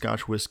brewers, and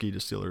Scotch whiskey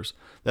distillers.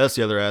 That's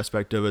the other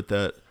aspect of it,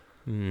 that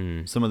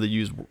some of the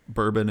used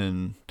bourbon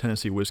and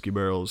Tennessee whiskey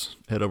barrels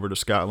head over to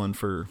Scotland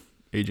for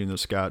aging the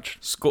Scotch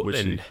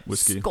Scotland.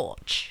 whiskey.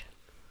 Scotch.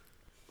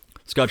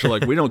 Scotch are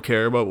like, we don't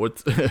care about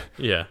what.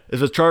 Yeah.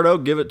 If it's charred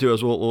oak, give it to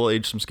us. We'll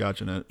age some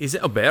Scotch in it. Is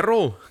it a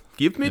barrel?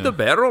 Give me the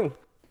barrel.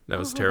 That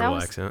was a Oh, terrible that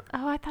was- accent.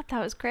 Oh, I thought that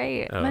was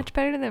great. Oh. Much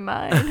better than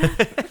mine.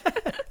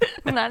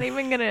 I'm not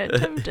even going to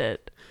attempt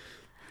it.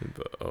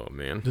 But, oh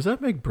man. Does that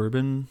make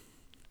bourbon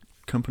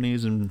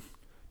companies and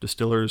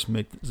distillers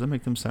does that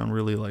make them sound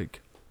really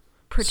like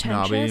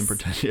snobby and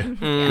Pretentious.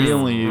 pretend? Yeah. We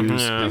only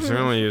use. Yeah, we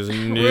only use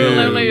new. We'll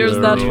only use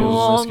that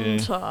barrels, one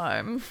whiskey.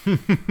 time.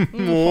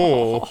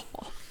 Oh,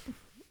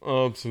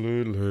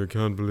 absolutely. I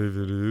can't believe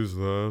it is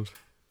that.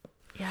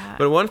 Yeah.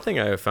 But one thing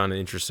I found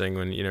interesting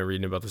when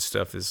reading about this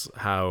stuff is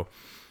how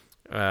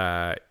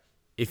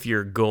if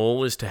your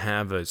goal is to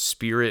have a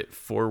spirit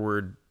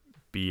forward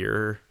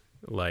beer,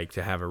 like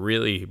to have a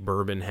really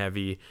bourbon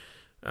heavy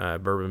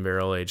bourbon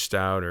barrel aged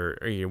stout or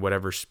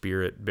whatever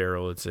spirit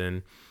barrel it's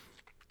in,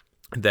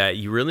 that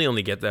you really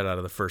only get that out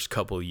of the first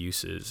couple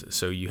uses.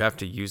 So you have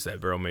to use that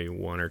barrel maybe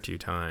one or two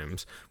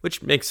times,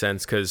 which makes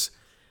sense because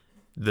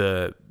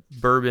the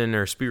bourbon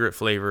or spirit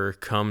flavor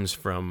comes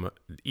from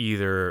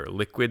either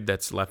liquid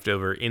that's left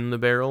over in the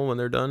barrel when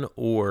they're done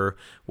or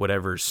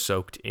whatever's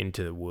soaked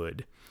into the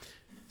wood.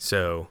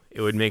 So it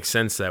would make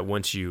sense that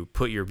once you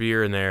put your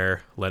beer in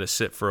there, let it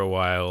sit for a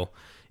while,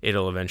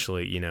 it'll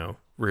eventually,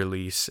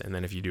 release. And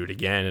then if you do it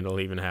again, it'll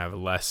even have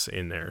less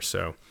in there.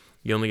 So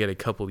you only get a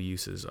couple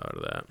uses out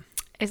of that.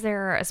 Is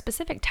there a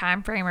specific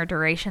time frame or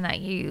duration that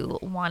you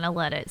want to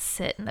let it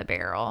sit in the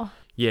barrel?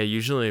 Yeah,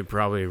 usually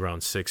probably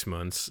around 6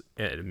 months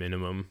at a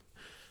minimum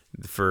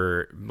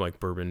for like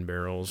bourbon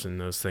barrels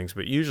and those things.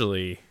 But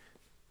usually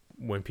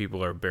when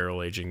people are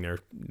barrel aging,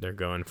 they're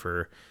going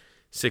for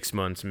 6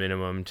 months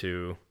minimum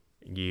to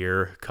a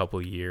year,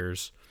 couple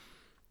years.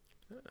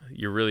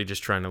 You're really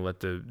just trying to let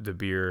the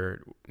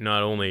beer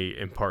not only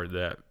impart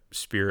that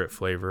spirit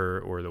flavor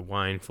or the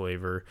wine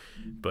flavor,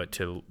 but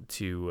to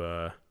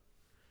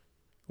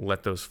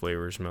let those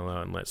flavors mellow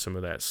out and let some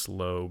of that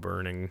slow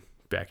burning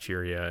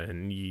bacteria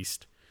and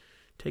yeast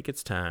take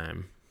its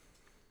time.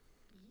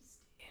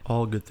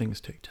 All good things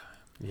take time.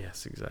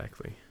 Yes,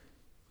 exactly.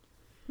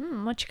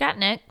 What you got,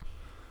 Nick?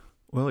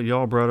 Well,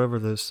 y'all brought over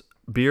this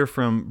beer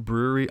from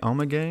Brewery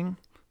Ommegang.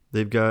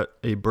 They've got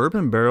a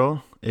bourbon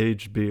barrel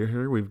aged beer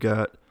here. We've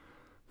got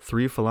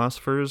Three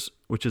Philosophers,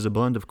 which is a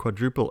blend of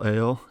quadruple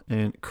ale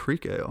and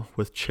Creek ale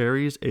with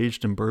cherries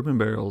aged in bourbon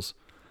barrels.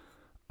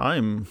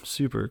 I'm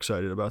super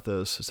excited about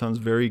this. It sounds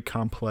very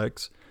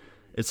complex.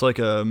 It's like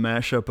a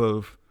mashup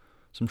of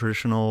some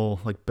traditional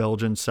like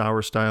Belgian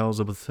sour styles,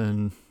 but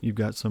then you've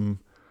got some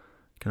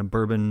kind of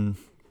bourbon,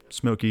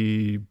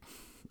 smoky,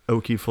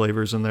 oaky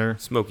flavors in there.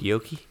 Smoky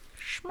oaky.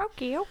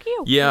 Smoky,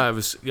 okie. Yeah,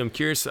 I'm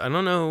curious. I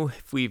don't know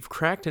if we've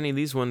cracked any of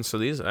these ones. So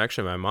these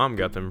actually my mom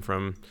got them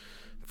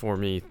for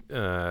me.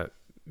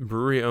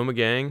 Brewery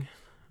Ommegang.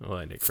 Oh,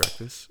 I did crack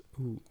this.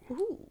 Ooh.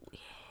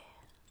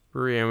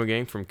 Brewery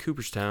Ommegang from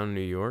Cooperstown,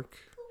 New York.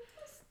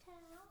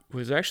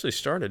 Was actually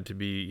started to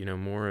be,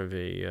 more of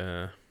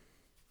a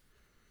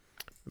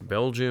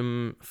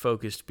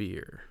Belgium-focused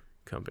beer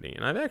company,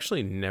 and I've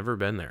actually never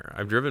been there.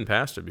 I've driven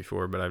past it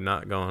before, but I've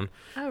not gone.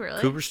 Oh,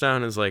 really?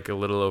 Cooperstown is like a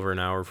little over an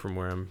hour from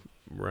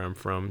where I'm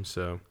from,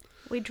 so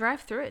We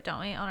drive through it, don't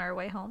we, on our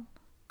way home?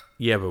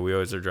 yeah, but we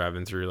always are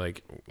driving through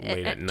like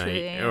late At at 2 night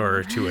a.m.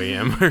 or 2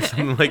 a.m. or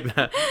something like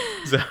that.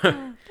 So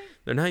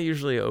they're not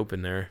usually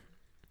open there.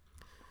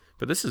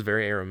 But this is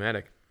very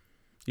aromatic.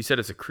 You said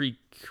it's a creek,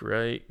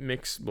 right?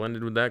 Mix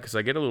blended with that? Because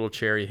I get a little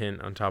cherry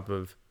hint on top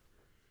of...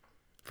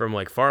 From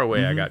like far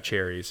away, I got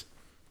cherries.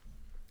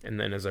 And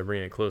then as I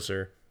bring it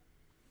closer,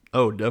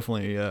 Oh,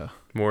 definitely, yeah.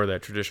 more of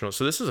that traditional.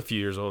 So this is a few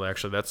years old,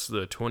 actually. That's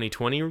the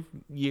 2020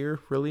 year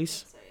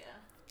release.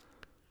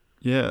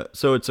 Yeah,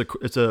 so it's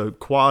a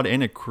quad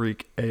and a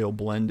creek ale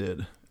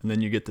blended, and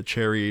then you get the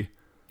cherry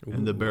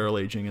and the barrel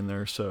aging in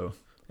there. So,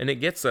 and it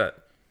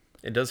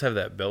does have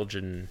that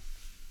Belgian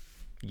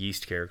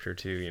yeast character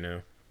too, you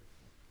know.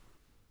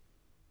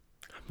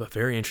 But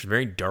very interesting,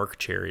 very dark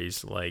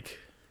cherries, like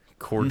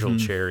cordial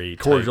cherry.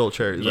 Cordial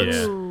cherry.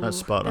 Ooh, That's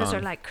spot on. Those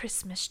are like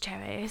Christmas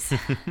cherries.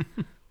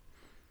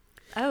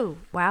 Oh,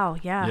 wow.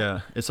 Yeah. Yeah,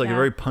 it's like a Yeah.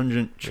 very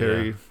pungent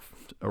cherry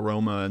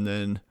aroma, and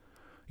then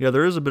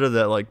there is a bit of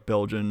that like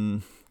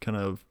Belgian kind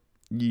of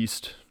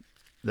yeast,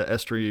 the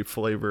estery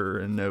flavor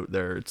and note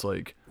there. It's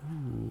like,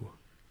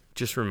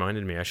 Just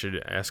reminded me, I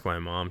should ask my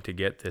mom to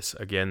get this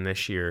again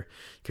this year,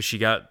 because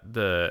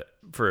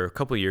for a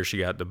couple of years she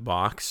got the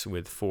box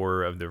with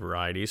 4 of the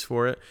varieties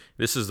for it.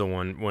 This is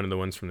one of the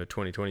ones from the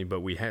 2020,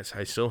 but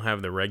I still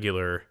have the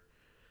regular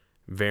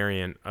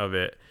variant of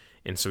it,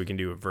 and so we can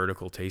do a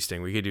vertical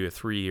tasting. We could do a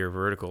 3-year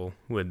vertical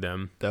with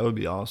them, that would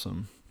be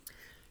awesome.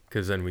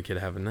 because then we could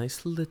have a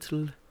nice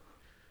little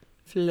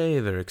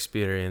flavor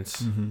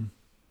experience. Mm-hmm.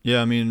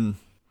 Yeah, I mean,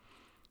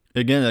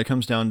 again, that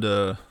comes down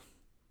to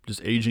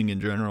just aging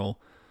in general.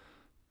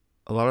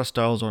 A lot of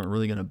styles aren't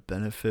really going to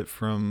benefit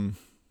from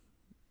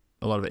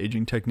a lot of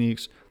aging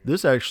techniques.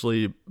 This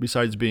actually,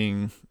 besides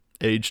being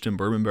aged in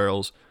bourbon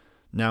barrels,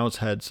 now it's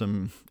had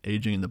some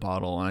aging in the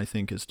bottle, and I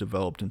think it's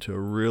developed into a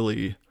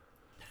really...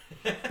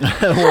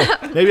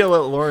 Maybe I'll let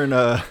Lauren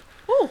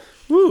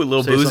Ooh, a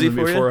little say boozy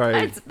something for before you.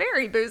 I It's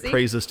very boozy.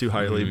 praise this too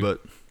highly, Mhm.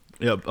 but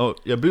yeah. Oh,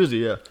 yeah, boozy,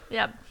 yeah.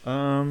 Yep.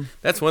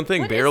 That's one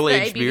thing. What is Barrel the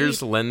aged ABV?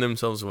 beers lend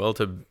themselves well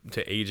to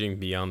aging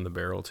beyond the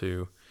barrel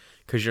too,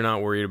 because you're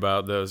not worried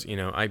about those. You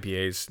know,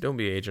 IPAs. Don't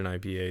be aging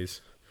IPAs.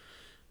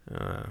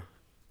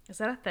 Is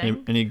that a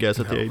thing? Any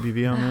guess at the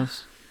ABV on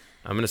this?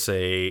 I'm gonna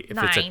say if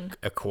 9. it's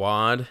a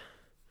quad,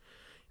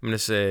 I'm gonna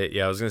say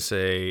I was gonna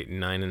say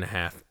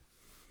 9.5.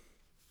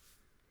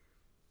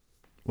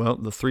 Well,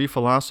 the Three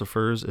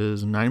Philosophers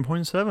is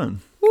 9.7.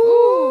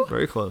 Ooh.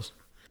 Very close.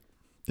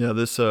 Yeah,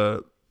 this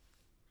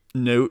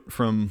note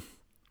from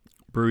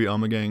Brewery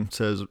Ommegang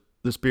says,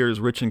 this beer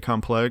is rich and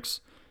complex.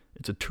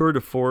 It's a tour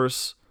de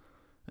force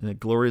and a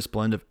glorious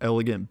blend of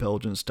elegant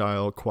Belgian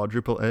style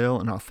quadruple ale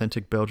and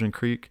authentic Belgian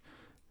creek.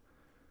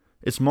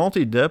 Its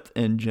malty depth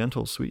and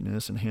gentle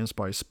sweetness enhanced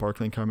by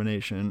sparkling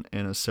carbonation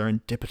and a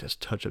serendipitous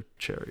touch of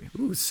cherry.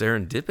 Ooh,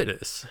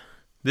 serendipitous.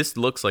 This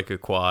looks like a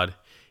quad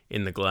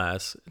in the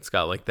glass. It's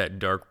got like that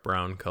dark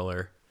brown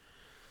color,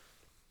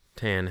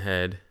 tan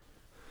head.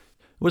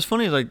 What's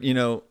funny is, like,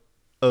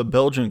 a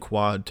Belgian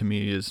quad to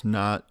me is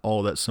not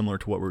all that similar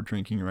to what we're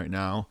drinking right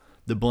now.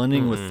 The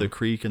blending with the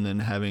creek and then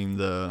having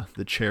the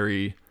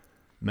cherry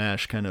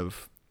mash kind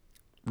of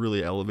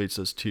really elevates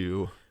us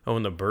to... Oh,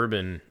 and the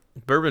bourbon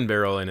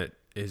barrel in it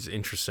is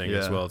interesting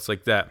as Yeah. well. It's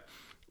like that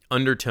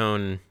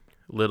undertone,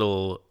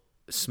 little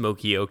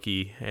smoky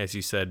oaky, as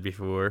you said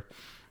before,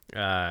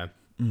 and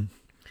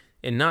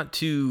not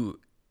too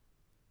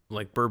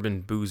like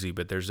bourbon boozy,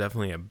 but there's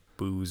definitely a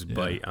booze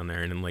bite on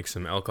there, and then like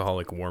some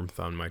alcoholic warmth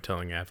on my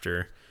tongue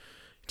after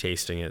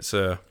tasting it.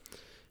 So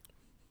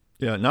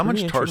Yeah, not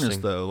pretty much tartness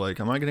interesting. though. Like,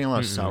 I'm not getting a lot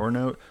of sour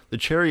note. The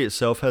cherry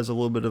itself has a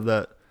little bit of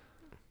that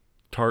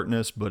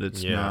tartness, but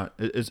it's not.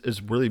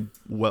 It's really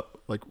well,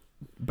 like,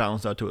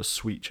 balanced out to a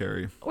sweet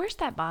cherry. Where's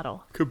that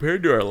bottle?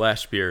 compared to our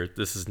last beer,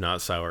 this is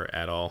not sour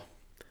at all.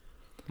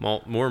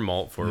 More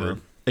malt forward.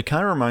 Yeah. It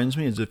kind of reminds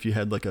me as if you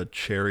had like a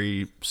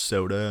cherry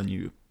soda and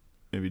you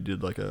maybe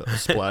did like a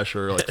splash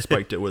or like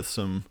spiked it with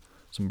some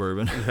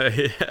bourbon.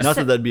 Not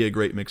that that'd be a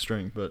great mixed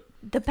drink, but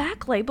The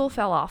back label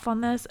fell off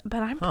on this,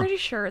 but I'm pretty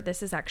sure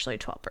this is actually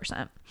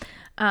 12%.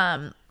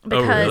 Because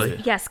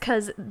really? yes,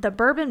 because the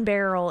bourbon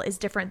barrel is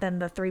different than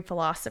the Three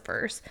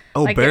Philosophers.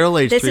 Oh,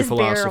 barrel-aged this Three is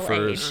barrel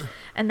Philosophers. aged,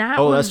 and that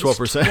Oh, one's that's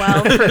 12%.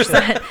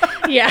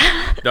 12%.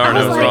 Yeah. Darn,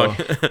 I was wrong.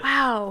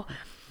 Wow.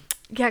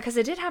 Yeah, because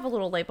it did have a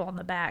little label on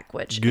the back,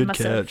 which it Good must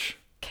catch. have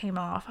came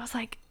off. I was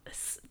like,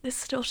 this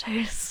still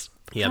tastes.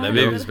 Yeah, that fine.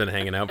 baby's been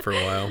hanging out for a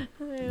while.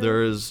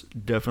 there is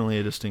definitely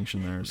a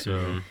distinction there.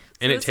 So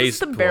And it This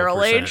tastes is the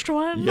barrel aged 12%.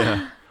 one.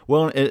 yeah.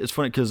 Well, it's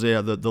funny because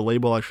the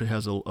label actually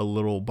has a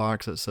little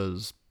box that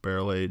says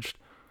barrel aged.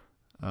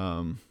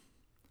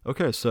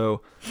 Okay,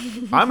 so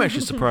I'm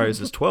actually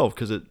surprised it's 12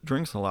 because it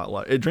drinks a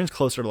lot. It drinks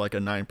closer to like a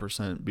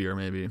 9% beer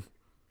maybe.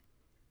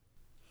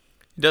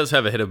 It does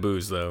have a hit of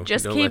booze though.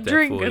 Just Don't keep let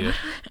that fool drinking.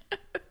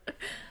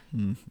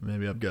 you.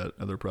 Maybe I've got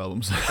other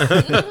problems.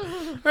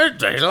 It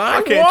tastes like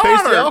I can't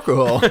taste the water.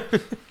 alcohol.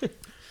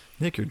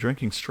 Nick, you're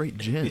drinking straight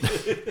gin.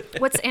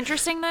 What's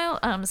interesting though,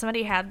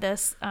 somebody had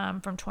this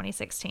from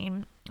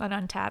 2016 on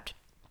Untapped,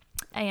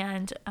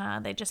 and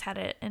they just had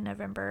it in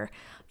November.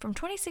 From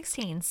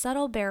 2016,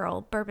 subtle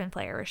barrel bourbon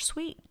flavor,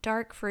 sweet,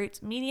 dark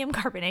fruits, medium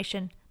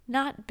carbonation,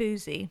 not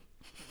boozy.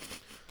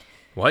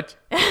 What?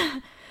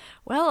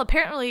 Well,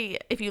 apparently,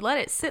 if you let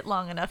it sit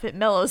long enough, it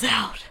mellows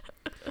out.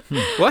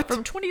 What?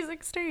 From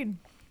 2016.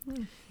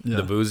 Yeah.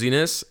 The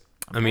booziness?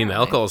 I mean, the Apparently.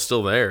 alcohol's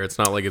still there. It's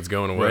not like it's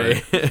going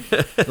away.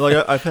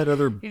 Like I've had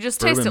other You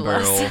just taste bourbon it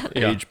less. barrel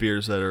Yeah. aged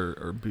beers that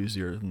are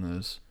boozier than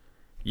this.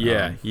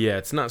 Yeah, yeah,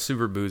 it's not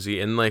super boozy,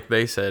 and like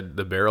they said,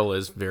 the barrel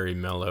is very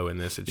mellow in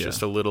this. It's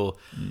just a little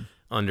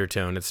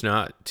undertone. It's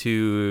not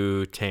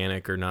too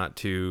tannic or not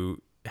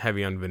too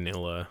heavy on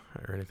vanilla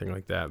or anything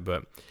like that,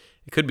 but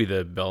it could be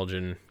the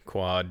Belgian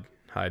quad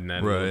hiding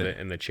that a little bit,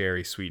 and the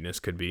cherry sweetness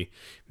could be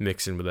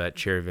mixing with that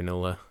cherry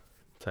vanilla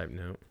type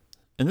note.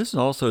 And this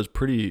also is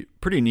pretty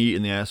neat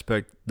in the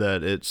aspect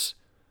that it's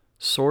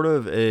sort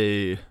of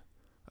a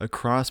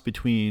cross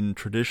between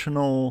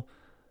traditional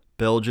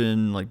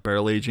Belgian like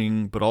barrel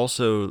aging, but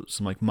also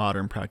some like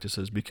modern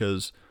practices,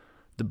 because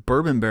the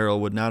bourbon barrel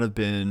would not have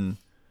been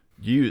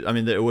used. I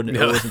mean, it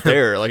wasn't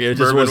there. Like it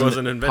just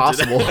wasn't invented.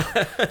 Possible.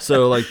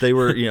 So like they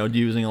were,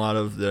 using a lot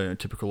of the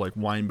typical like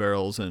wine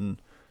barrels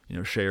and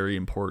sherry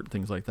and port,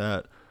 things like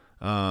that.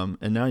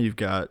 And now you've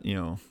got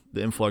the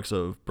influx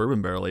of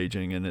bourbon barrel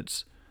aging, and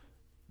it's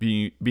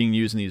being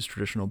used in these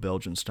traditional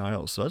Belgian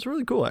styles. So that's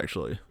really cool,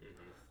 actually.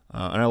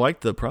 And I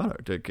like the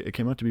product. It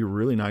came out to be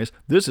really nice.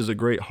 This is a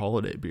great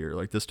holiday beer.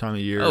 Like this time of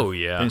year. Oh,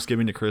 yeah.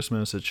 Thanksgiving to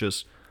Christmas.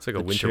 It's like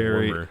a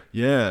winter warmer.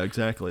 Yeah,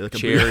 exactly. Like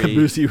cherry, a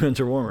boozy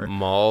winter warmer.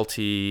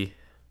 Malty,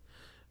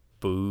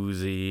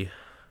 boozy.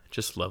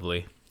 Just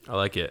lovely. I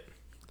like it.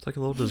 It's like a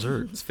little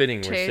dessert. It's fitting.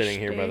 We're sitting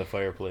here by the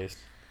fireplace.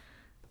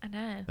 I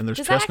know. And there's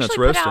Does chestnuts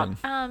that actually roasting.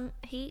 Put out,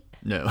 heat?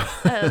 No.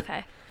 Oh,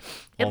 okay.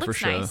 It All looks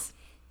for show. nice.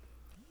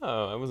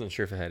 Oh, I wasn't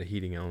sure if it had a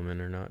heating element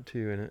or not,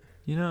 too, in it.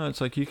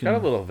 It's like you can... Got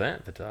a little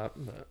vent at the top,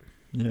 but...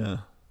 Yeah.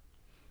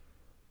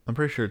 I'm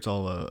pretty sure it's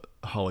all a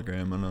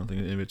hologram. I don't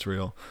think if it's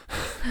real.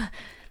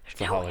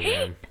 It's a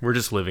hologram. We're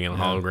just living in a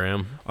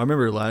hologram. I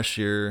remember last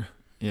year,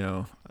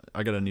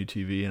 I got a new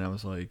TV, and I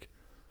was like,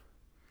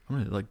 I'm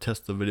going to like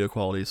test the video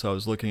quality. So I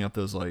was looking up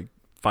those like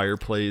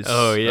fireplace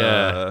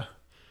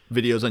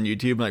videos on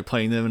YouTube and like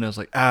playing them, and I was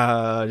like,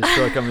 I just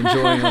feel like I'm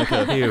enjoying like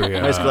a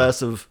nice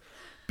glass of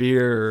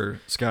beer or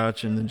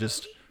scotch and then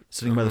just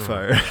sitting by the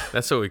fire.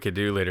 That's what we could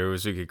do later,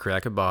 was we could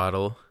crack a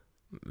bottle,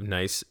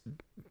 nice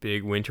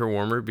big winter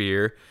warmer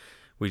beer.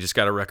 We just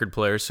got a record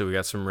player, so we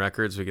got some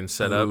records we can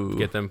set up,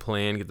 get them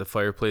playing, get the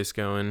fireplace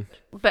going.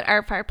 But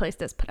our fireplace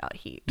does put out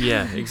heat.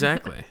 Yeah,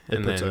 exactly.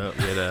 It puts out.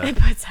 It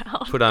puts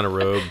out. Put on a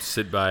robe,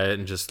 sit by it,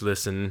 and just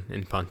listen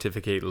and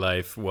pontificate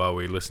life while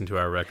we listen to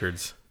our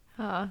records.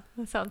 That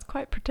sounds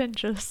quite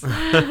pretentious.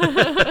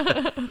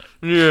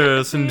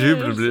 Yes,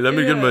 indubitably. Let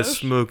me get my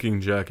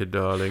smoking jacket,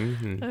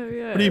 darling. Oh,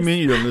 yes. What do you mean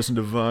you don't listen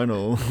to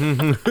vinyl?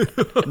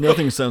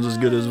 Nothing sounds as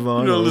good as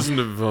vinyl. You don't listen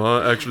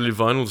to actually,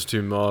 vinyl's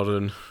too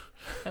modern.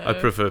 I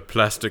prefer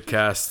plastic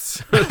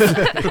casts.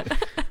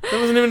 That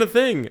wasn't even a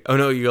thing. Oh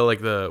no, you got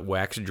like the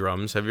wax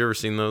drums. Have you ever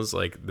seen those?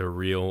 Like the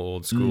real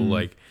old school,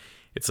 like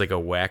it's like a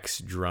wax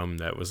drum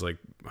that was like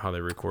how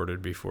they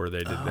recorded before they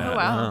did that. Oh,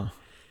 wow.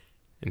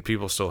 And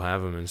people still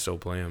have them and still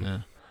play them.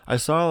 Yeah. I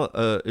saw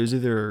it was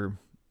either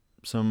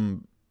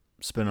some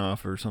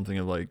spinoff or something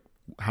of like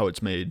how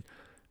it's made,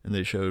 and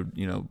they showed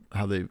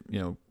how they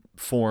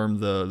form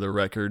the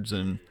records,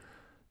 and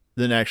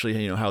then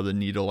actually how the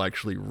needle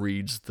actually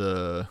reads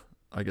the,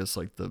 I guess,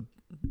 like the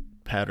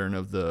pattern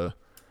of the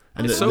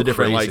and the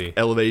different crazy. Like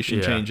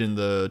elevation change in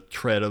the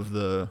tread of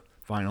the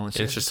vinyl.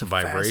 It's just a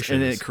vibration,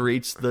 and it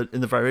creates the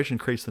vibration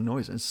creates the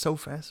noise. And it's so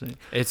fascinating.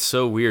 It's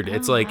so weird.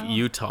 It's like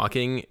you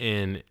talking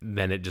and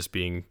then it just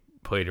being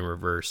played in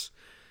reverse.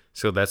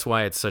 So that's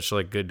why it's such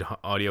like good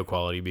audio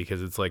quality,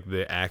 because it's like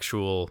the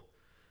actual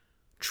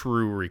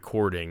true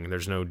recording.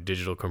 There's no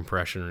digital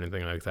compression or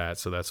anything like that.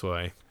 So that's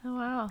why. Oh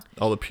wow.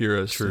 All the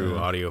purists, true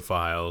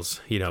audiophiles.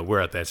 We're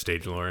at that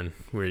stage, Lauren.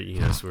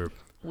 We're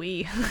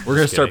we're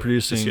gonna start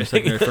producing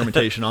secondary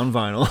fermentation on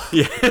vinyl.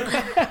 Yeah.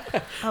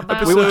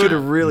 We want you to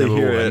really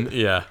hear it.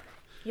 Yeah.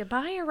 You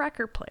buy a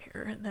record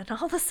player, and then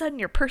all of a sudden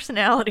your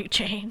personality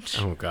changed.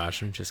 Oh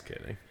gosh, I'm just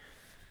kidding.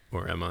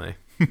 Or am I?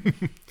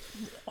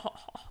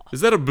 Is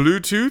that a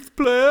Bluetooth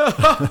player?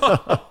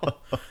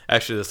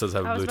 Actually, this does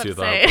have a Bluetooth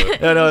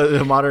output. Yeah, no,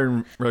 the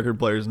modern record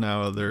players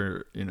now,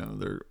 they're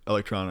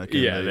electronic.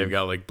 Yeah, they've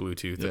got like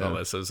Bluetooth and all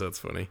that stuff. So that's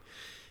funny.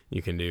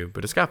 You can do,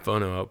 but it's got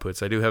phono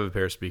outputs. I do have a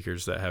pair of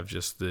speakers that have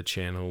just the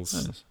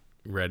channels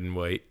red and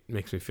white.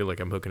 Makes me feel like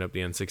I'm hooking up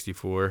the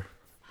N64.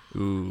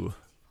 Ooh,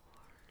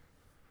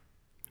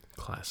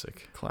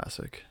 classic.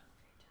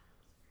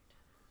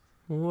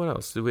 Well, what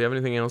else? Did we have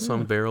anything else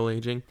on barrel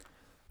aging?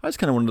 I just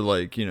kind of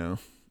wanted to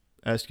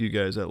ask you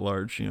guys at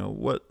large,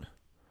 what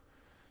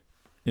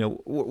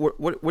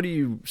do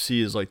you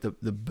see as like the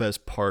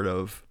best part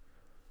of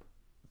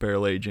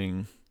barrel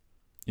aging?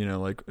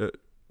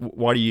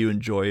 Why do you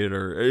enjoy it?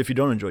 Or if you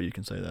don't enjoy it, you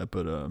can say that.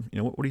 But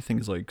what do you think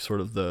is like sort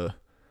of the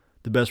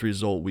best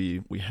result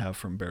we have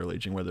from barrel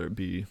aging, whether it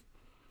be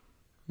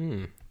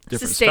different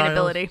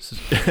sustainability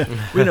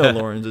styles? We know,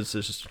 Lauren, it's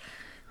just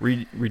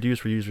reduce,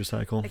 reuse,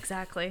 recycle.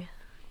 Exactly.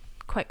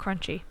 Quite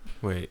crunchy.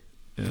 Wait,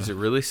 is it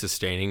really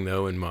sustaining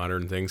though in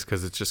modern things?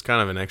 Because it's just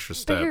kind of an extra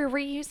step. But you're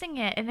reusing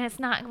it, and it's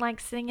not like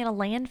sitting in a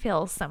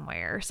landfill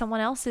somewhere. Someone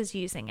else is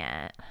using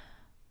it.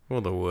 Well,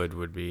 the wood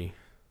would be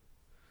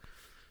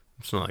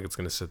It's not like it's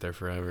gonna sit there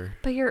forever.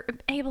 But you're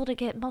able to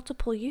get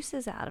multiple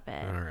uses out of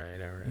it. All right.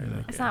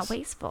 Yeah. It's not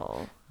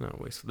wasteful. Not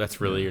wasteful. That's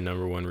really your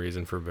number one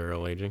reason for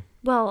barrel aging.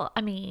 Well,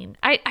 I mean,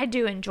 I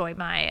do enjoy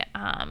my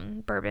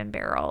bourbon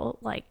barrel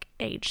like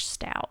aged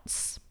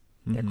stouts.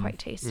 They're quite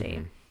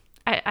tasty.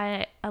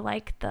 I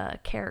like the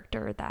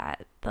character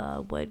that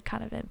the wood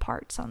kind of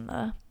imparts on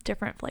the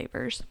different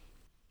flavors.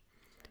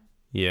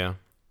 Yeah.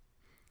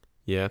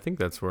 Yeah, I think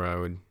that's where I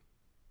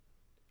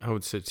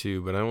would sit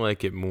too, but I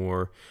like it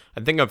more.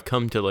 I think I've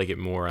come to like it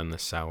more on the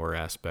sour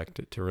aspect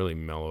to really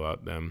mellow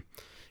out them.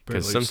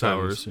 Because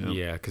sometimes,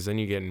 because then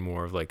you get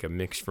more of like a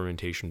mixed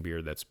fermentation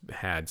beer that's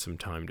had some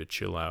time to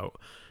chill out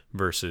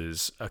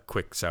versus a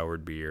quick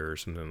soured beer or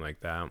something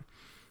like that.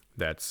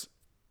 That's,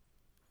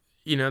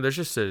 there's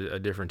just a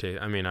different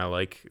taste. I mean, I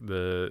like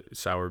the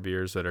sour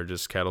beers that are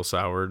just kettle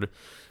soured,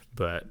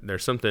 but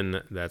there's something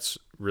that's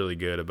really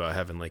good about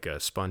having like a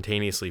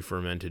spontaneously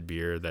fermented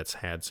beer that's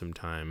had some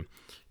time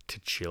to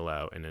chill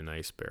out in a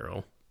nice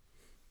barrel.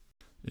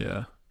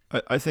 Yeah.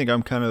 I think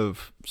I'm kind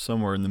of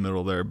somewhere in the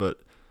middle there, but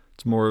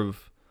it's more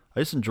of,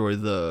 I just enjoy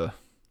the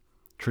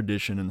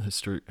tradition and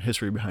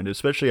history behind it,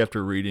 especially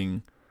after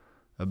reading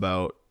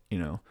about,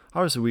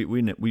 obviously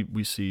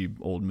we see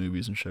old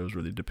movies and shows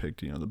where they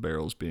depict, the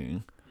barrels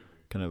being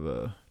kind of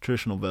a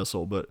traditional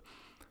vessel, but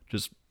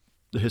just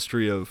the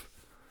history of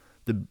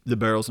the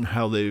barrels and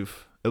how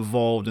they've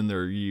evolved in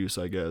their use,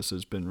 I guess,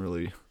 has been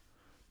really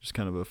just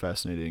kind of a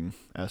fascinating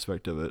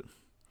aspect of it.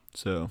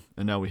 So,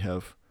 and now we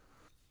have,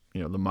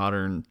 the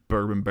modern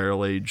bourbon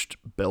barrel-aged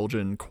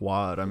Belgian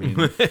quad. I mean,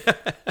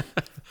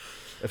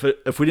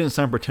 if we didn't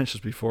sound pretentious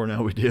before,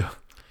 now we do.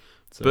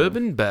 So,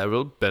 bourbon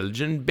barrel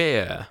Belgian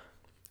beer.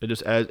 It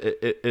just adds,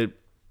 it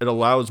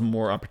allows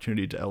more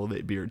opportunity to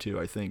elevate beer too,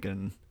 I think,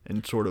 and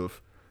sort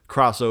of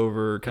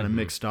crossover, kind of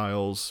mix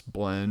styles,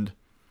 blend.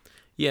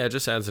 Yeah, it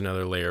just adds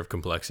another layer of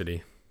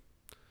complexity.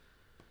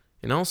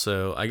 And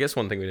also, I guess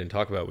one thing we didn't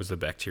talk about was the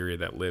bacteria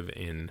that live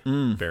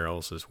in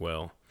barrels as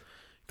well.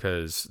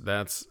 Because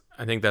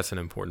I think that's an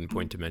important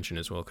point to mention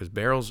as well. Because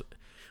barrels,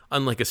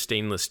 unlike a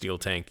stainless steel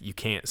tank, you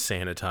can't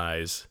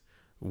sanitize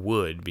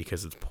wood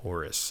because it's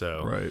porous.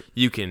 So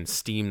you can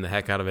steam the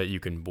heck out of it, you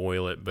can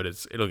boil it, but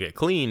it'll get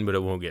clean, but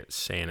it won't get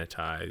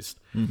sanitized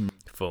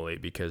fully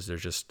because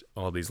there's just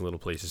all these little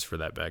places for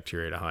that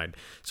bacteria to hide.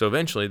 So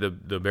eventually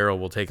the barrel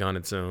will take on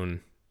its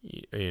own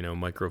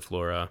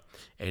microflora,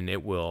 and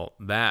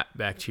that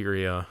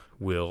bacteria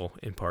will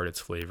impart its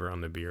flavor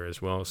on the beer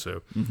as well.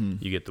 So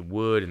you get the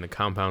wood and the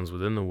compounds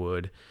within the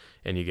wood,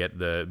 and you get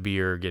the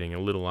beer getting a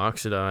little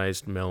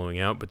oxidized, mellowing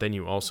out, but then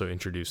you also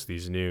introduce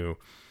these new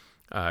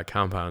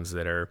compounds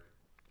that are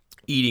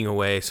eating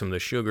away some of the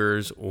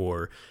sugars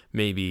or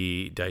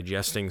maybe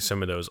digesting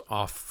some of those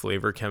off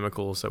flavor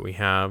chemicals that we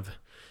have.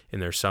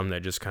 And there's some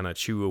that just kind of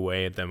chew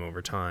away at them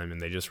over time, and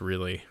they just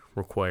really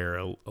require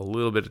a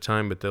little bit of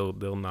time, but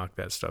they'll knock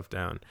that stuff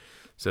down.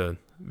 So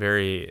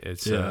very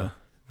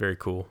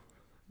cool.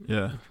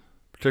 Yeah,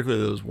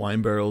 particularly those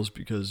wine barrels,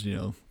 because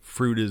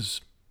fruit is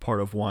part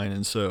of wine,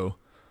 and so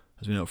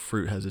as we know,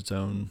 fruit has its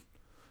own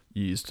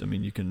yeast. I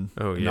mean, you can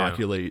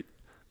inoculate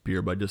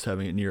beer by just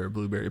having it near a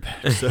blueberry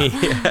patch. So,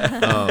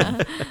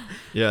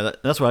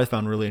 that's what I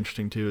found really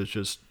interesting too. Is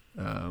just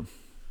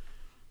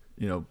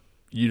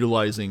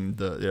utilizing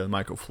the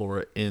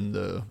microflora in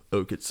the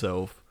oak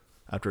itself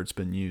after it's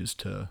been used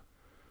to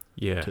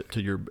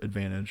your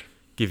advantage.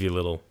 Give you a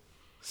little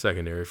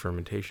secondary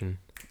fermentation.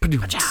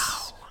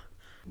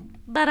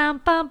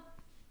 Ba-dum-bum.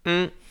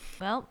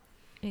 Well,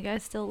 you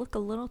guys still look a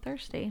little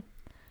thirsty.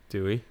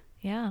 Do we?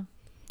 Yeah.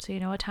 So you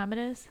know what time it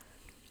is?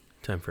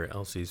 Time for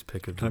Elsie's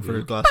pick of the Time week. for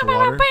a glass of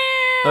water.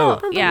 Oh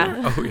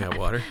yeah. Oh yeah,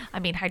 water. I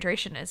mean,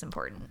 hydration is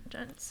important,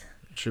 gents.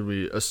 Should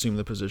we assume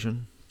the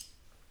position?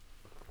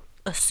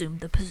 Assume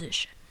the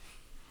position.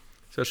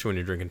 Especially when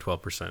you're drinking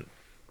 12%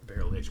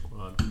 barrel-aged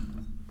quad.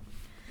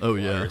 Oh,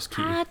 Water yeah. is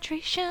key.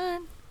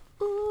 Hydration.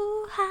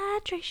 Ooh,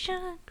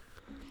 hydration.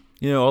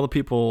 All the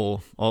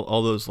people,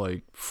 all those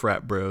like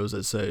frat bros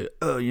that say,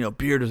 oh,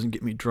 beer doesn't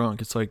get me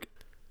drunk. It's like,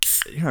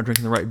 you're not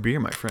drinking the right beer,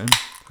 my friend.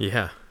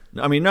 Yeah.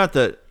 I mean, not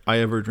that I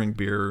ever drink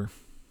beer.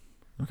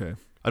 Okay.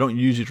 I don't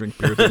usually drink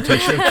beer with the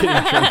intention of getting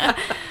drunk.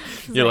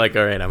 You're like,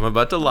 all right, I'm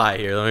about to lie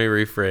here. Let me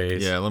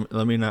rephrase. Yeah,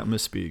 let me not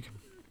misspeak.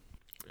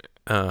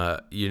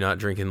 You're not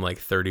drinking like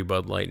 30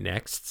 Bud Light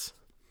Nexts?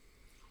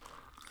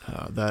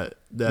 That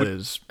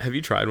is... Have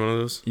you tried one of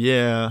those?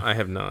 Yeah. I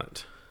have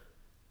not.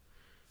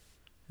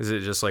 Is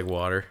it just like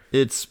water?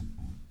 It's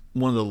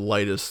one of the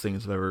lightest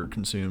things I've ever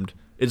consumed.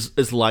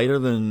 It's lighter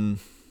than...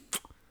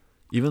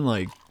 Even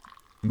like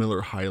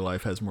Miller High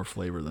Life has more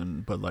flavor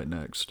than Bud Light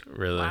Next.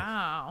 Really?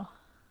 Wow.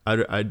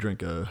 I'd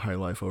drink a High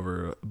Life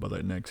over a Bud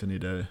Light Next any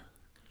day.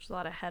 There's a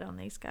lot of head on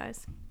these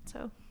guys.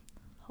 So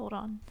hold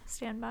on.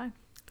 Stand by.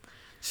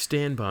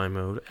 Standby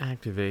mode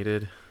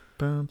activated.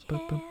 Bum,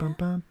 bum, bum, bum,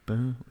 bum,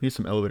 bum. We need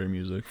some elevator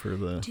music for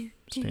the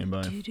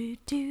standby.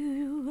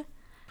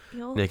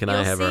 Nick and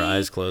I have our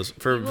eyes closed.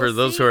 For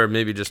those who are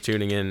maybe just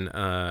tuning in,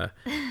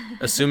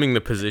 assuming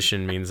the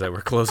position means that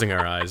we're closing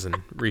our eyes and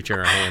reaching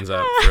our hands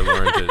out for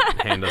Lauren to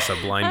hand us a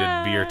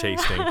blinded beer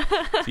tasting.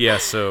 Yeah,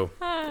 so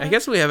I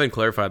guess we haven't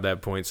clarified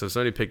that point, so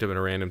somebody picked up on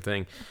a random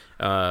thing.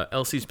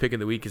 Elsie's pick of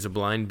the week is a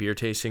blind beer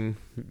tasting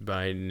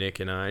by Nick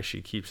and I.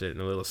 She keeps it in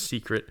a little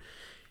secret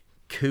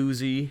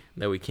koozie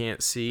that we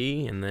can't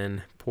see, and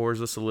then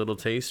pours us a little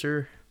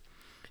taster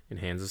and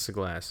hands us a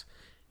glass.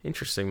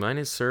 Interesting. Mine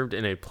is served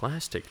in a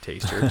plastic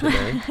taster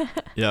today.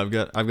 Yeah, I've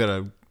got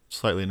a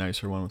slightly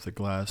nicer one with a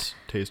glass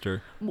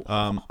taster.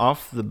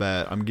 Off the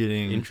bat, I'm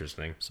getting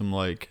Interesting. some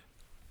like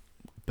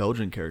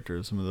Belgian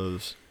characters, some of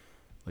those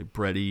like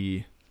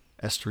bready,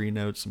 estery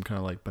notes, some kind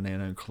of like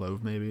banana and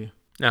clove maybe.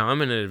 Now,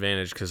 I'm in an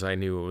advantage because I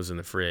knew what was in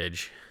the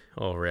fridge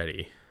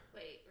already.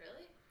 Wait,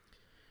 really?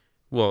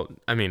 Well,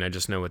 I mean, I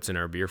just know what's in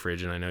our beer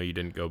fridge, and I know you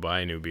didn't go buy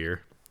a new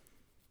beer.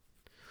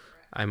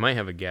 I might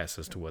have a guess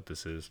as to what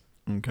this is.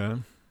 Okay.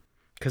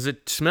 Because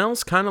it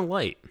smells kind of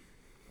light.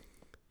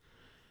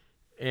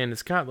 And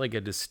it's got like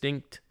a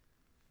distinct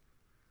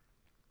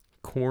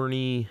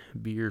corny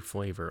beer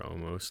flavor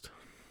almost.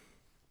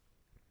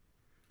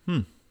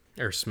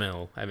 Or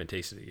smell. I haven't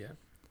tasted it yet.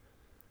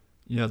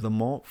 Yeah, the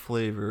malt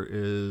flavor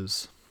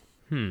is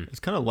it's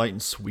kind of light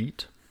and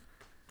sweet.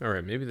 All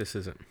right, maybe this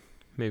isn't.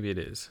 Maybe it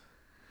is.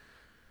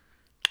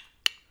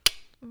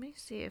 Let me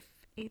see if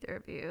either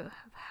of you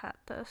have had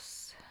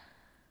this.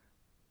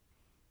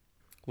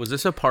 Was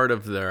this a part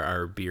of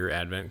our beer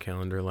advent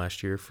calendar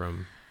last year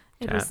from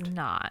It was Tapped?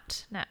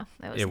 not. No,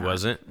 that was It not.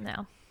 wasn't?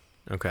 No.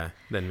 Okay,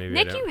 then maybe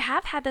Nick, I don't. you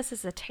have had this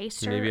as a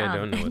taster Maybe I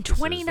don't know in what this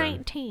is then.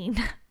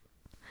 2019.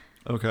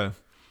 Okay.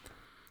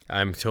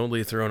 I'm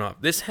totally thrown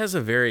off. This has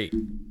a very...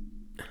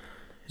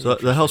 So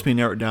that helps me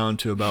narrow it down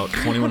to about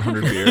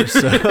 2,100 beers.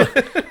 So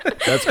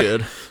that's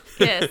good.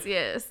 Yes.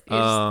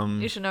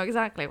 You should know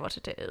exactly what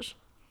it is.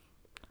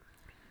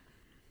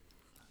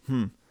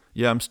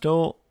 Yeah, I'm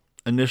still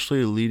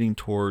initially leading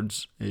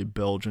towards a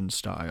Belgian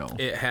style.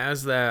 It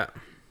has that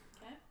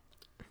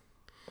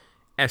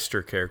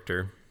ester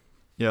character.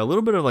 Yeah, a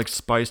little bit of like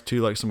spice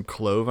too, like some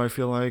clove, I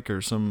feel like,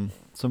 or some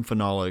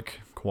phenolic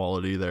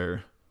quality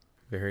there.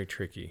 Very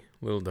tricky.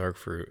 Little dark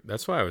fruit.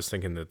 That's why I was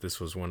thinking that this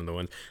was one of the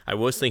ones. I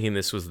was thinking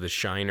this was the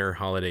Shiner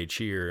Holiday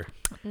Cheer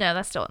No,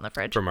 that's still in the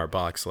fridge. from our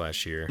box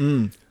last year.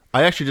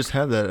 I actually just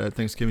had that at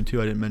Thanksgiving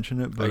too. I didn't mention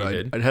it, but Oh,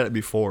 you did? I'd had it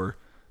before.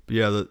 But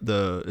yeah,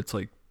 the it's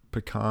like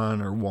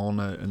pecan or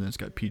walnut, and then it's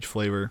got peach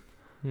flavor.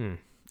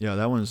 Yeah,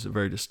 that one's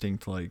very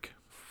distinct, like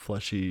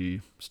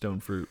fleshy stone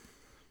fruit.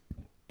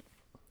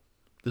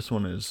 This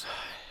one is.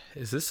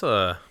 Is this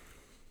a...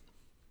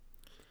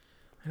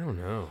 I don't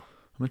know.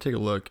 I'm gonna take a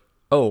look.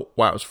 Oh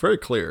wow, it's very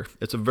clear.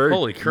 It's a very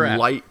Holy crap.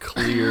 light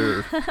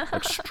clear,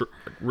 like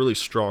really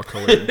straw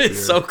colored beer.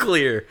 It's so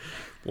clear.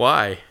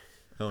 Why?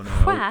 Oh no,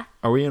 Why?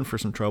 are we in for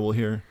some trouble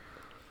here?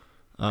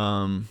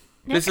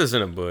 This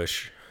isn't a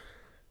bush.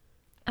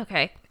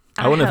 Okay.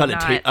 I wouldn't have had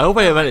hope a not. I hope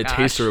I have Oh had my a gosh.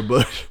 taste or a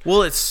bush.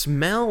 Well, it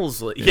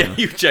smells like... Yeah,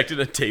 you checked in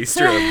a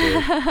taster of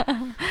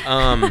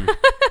bush.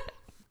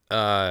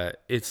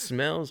 It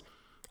smells...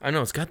 I don't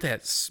know, it's got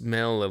that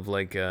smell of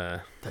like...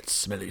 That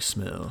smelly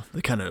smell.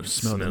 The kind of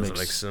smell that smells makes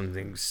like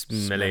something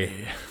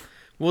smelly.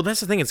 Well, that's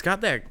the thing. It's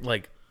got that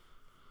like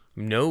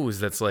nose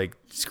that's like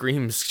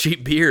screams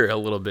cheap beer a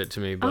little bit to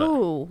me. But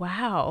Oh,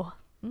 wow.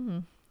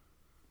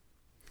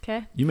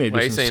 Okay. You may Why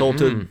are you just saying,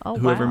 insulted Oh,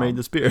 whoever wow. made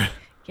this beer.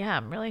 Yeah,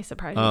 I'm really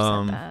surprised you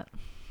said that.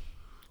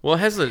 well, it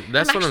has the.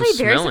 That's I'm what I'm actually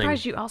very smelling.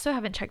 surprised you also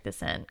haven't checked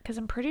this in because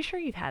I'm pretty sure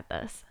you've had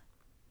this.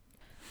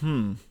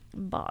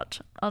 But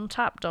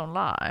Untapped don't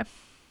lie.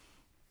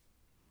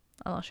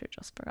 Unless you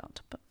just forgot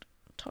to put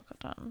talk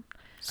it on.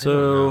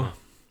 So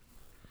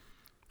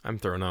I'm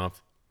thrown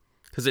off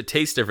because it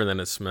tastes different than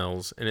it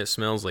smells, and it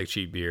smells like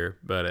cheap beer.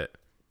 But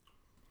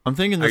I'm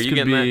thinking are this you could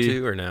getting be. that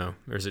too, or no?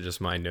 Or is it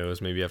just my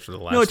nose? Maybe after the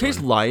last. No, it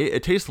tastes one? light.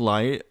 It tastes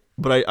light,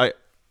 but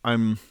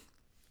I'm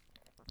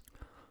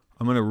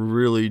gonna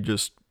really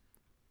just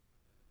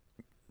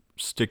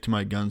stick to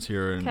my guns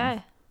here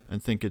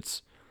and think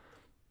it's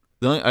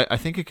the only. I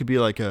think it could be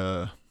like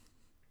a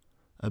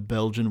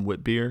Belgian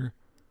wit beer.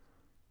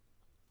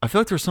 I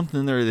feel like there's something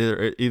in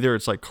there. Either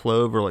it's like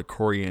clove or like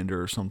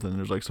coriander or something.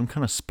 There's like some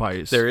kind of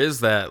spice. There is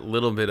that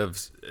little bit of.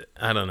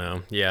 I don't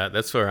know. Yeah,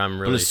 that's where I'm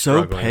really. But it's so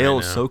struggling pale,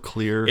 right now. so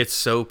clear. It's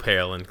so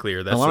pale and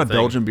clear. That's a lot the of thing.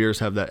 Belgian beers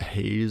have that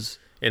haze.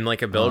 And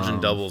like a Belgian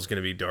double is going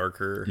to be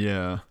darker.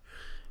 Yeah.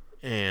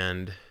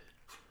 And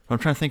I'm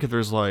trying to think if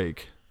there's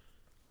like.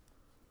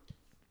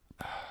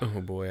 oh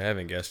boy, I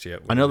haven't guessed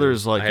yet. I know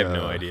there's like I have a-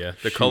 no idea.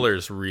 The shoot.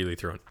 color's really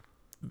thrown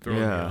me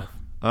Yeah.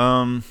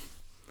 off.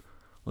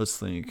 Let's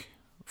think.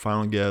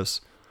 Final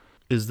guess.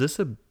 Is this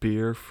a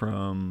beer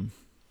from?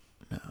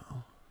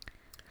 No.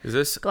 Is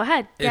this? Go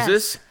ahead. Is Yes.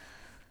 this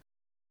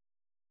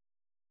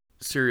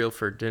cereal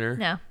for dinner?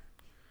 No,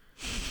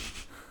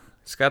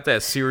 It's got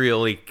that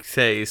cereal-y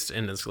taste,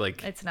 and it's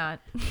like it's not.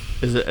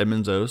 Is it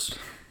Edmund's Oast?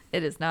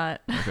 It is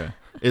not. Okay.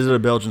 Is it a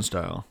Belgian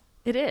style?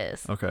 It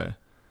is Okay.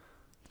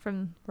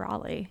 from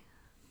Raleigh,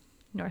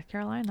 North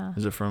Carolina.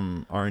 Is it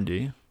from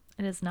R&D?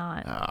 It is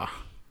not.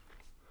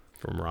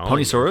 From Raleigh,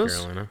 Pony North Soros?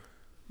 Carolina.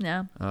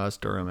 No. That's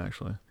Durham,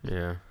 actually.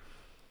 Yeah.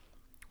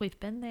 We've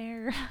been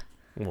there.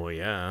 Well,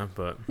 yeah,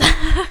 but Let me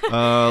just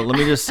I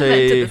went to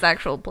say, this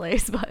actual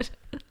place, but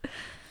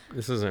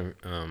this isn't.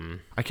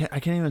 I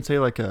can't even say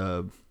like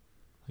a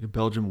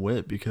Belgian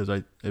wit because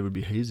it would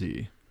be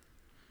hazy.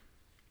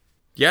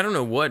 Yeah, I don't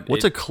know what.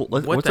 What's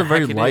what a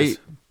very heck it light is.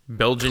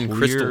 Belgian clear-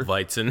 crystal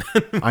Weizen?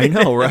 I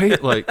know,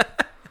 right? Like,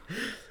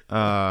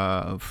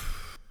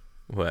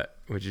 What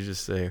would you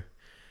just say?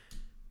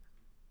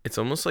 It's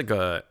almost like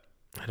a.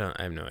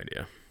 I have no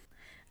idea.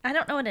 I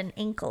don't know what an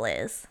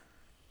Inkel is.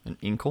 an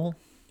Inkel?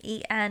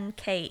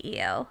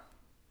 Enkel.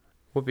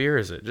 What beer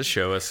is it? Just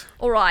show us.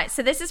 All right,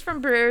 so this is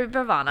from Brewery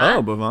Bavana.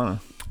 Oh, Bavana.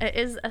 It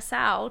is a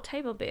sour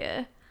table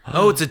beer.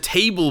 Oh, it's a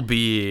table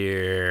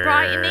beer.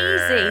 Bright and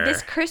easy.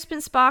 This crisp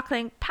and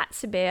sparkling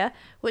Patsy beer,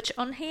 which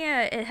on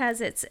here it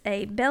has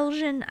a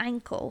Belgian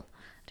Ankel.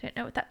 Don't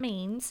know what that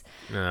means.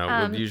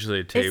 No,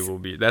 usually a table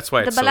beer. That's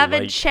why The it's so beloved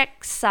light.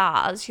 Czech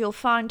Sars. You'll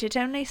find it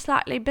only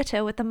slightly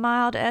bitter with a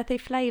mild earthy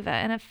flavour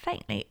and a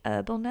faintly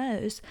herbal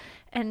nose.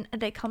 And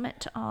they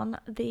comment on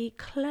the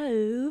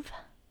clove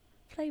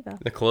flavour.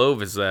 The clove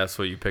that's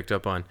what you picked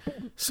up on.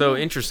 So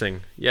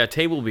interesting. Yeah,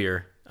 table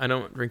beer. I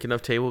don't drink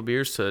enough table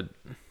beers to.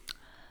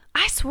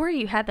 I swear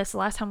you had this the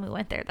last time we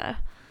went there, though.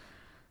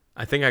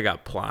 I think I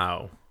got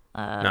Plow.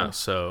 Not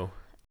so.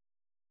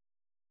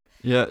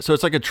 Yeah, so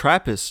it's like a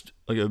Trappist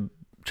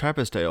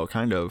ale,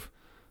 kind of.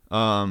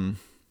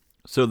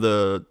 So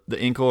the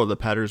Inkel or the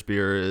Patters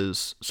beer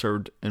is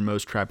served in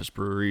most Trappist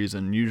breweries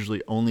and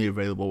usually only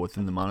available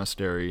within the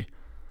monastery.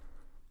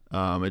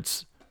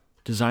 It's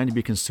designed to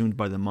be consumed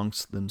by the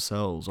monks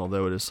themselves,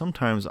 although it is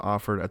sometimes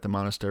offered at the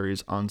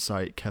monastery's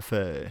on-site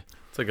cafe.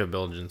 It's like a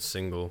Belgian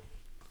single.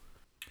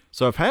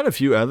 So I've had a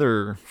few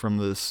other from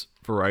this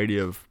variety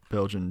of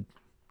Belgian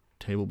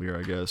table beer,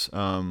 I guess.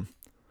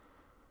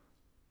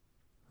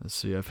 Let's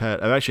see. I've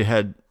actually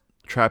had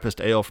Trappist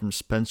ale from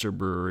Spencer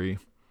Brewery.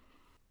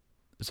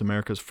 It's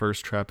America's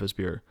first Trappist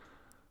beer.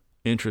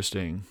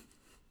 Interesting.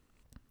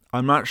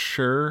 I'm not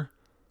sure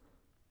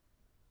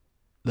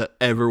that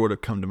ever would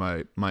have come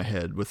to my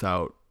head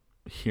without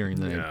hearing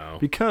the name. No.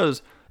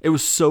 Because it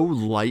was so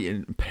light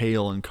and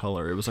pale in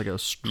color. It was like a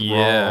straw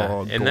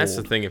Yeah, and that's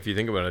the gold. thing. If you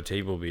think about a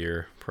table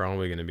beer,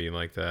 probably going to be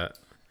like that.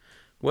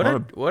 What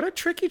a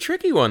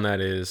tricky one that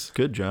is.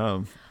 Good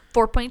job.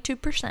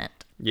 4.2%.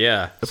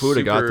 Yeah. If we would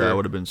have got that, I super-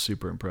 would have been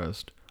super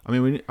impressed. I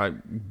mean,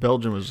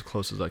 Belgium was as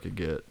close as I could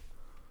get.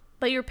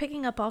 But you're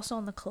picking up also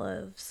on the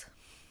cloves.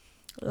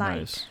 Light.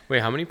 Nice.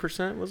 Wait, how many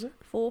percent was it?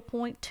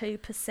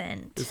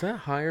 4.2%. Is that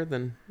higher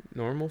than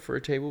normal for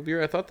a table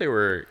beer? I thought they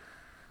were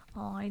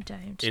I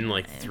don't in know.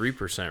 like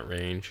 3%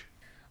 range.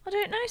 I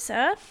don't know,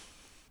 sir.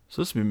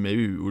 So this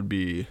maybe would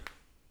be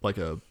like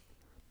a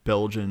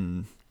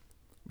Belgian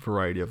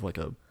variety of like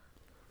a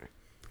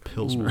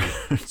Pilsner.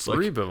 It's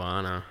Three like,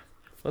 Bavana.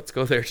 Let's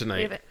go there We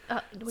tonight haven't-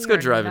 Let's we go are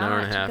drive an hour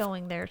and a not half.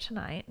 Going there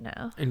tonight,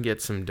 no. and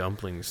get some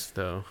dumplings,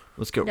 though.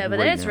 let's go. No, but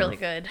right it is now. really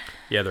good.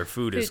 Yeah, their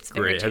food is Food's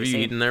very great. Have you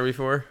tasty. eaten there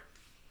before?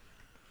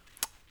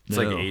 It's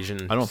No, like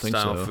Asian I don't think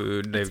style so.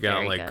 food. They've It's got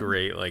very like good.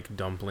 great like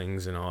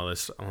dumplings and all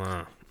this.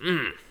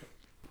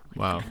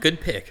 Wow. Good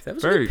pick. That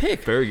was a Very, good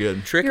pick. very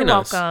good. Tricking You're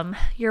us. welcome.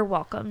 You're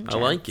welcome. I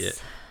like gents.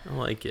 it. I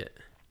like it.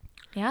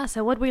 Yeah,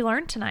 so what did we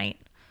learn tonight?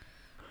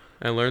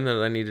 I learned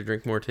that I need to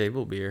drink more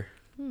table beer.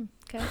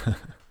 Okay.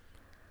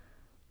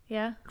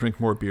 Yeah. Drink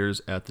more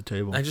beers at the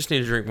table. I just need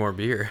to drink more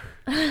beer.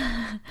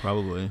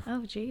 Probably.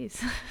 Oh,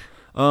 jeez.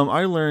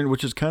 I learned,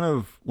 which is kind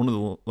of one of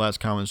the last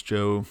comments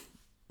Joe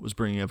was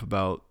bringing up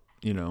about,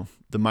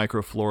 the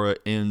microflora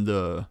in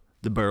the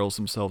barrels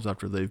themselves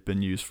after they've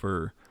been used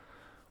for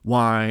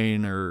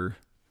wine or,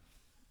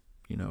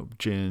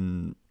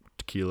 gin,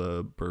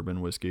 tequila,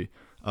 bourbon, whiskey.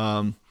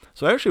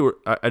 So actually,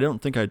 I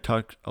don't think I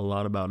talked a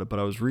lot about it, but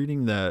I was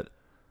reading that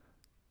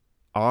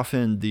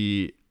often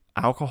the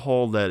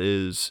alcohol that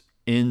is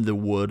in the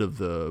wood of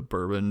the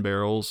bourbon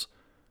barrels,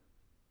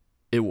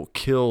 it will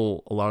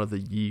kill a lot of the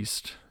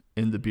yeast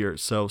in the beer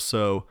itself.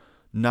 So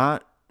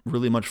not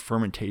really much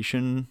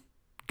fermentation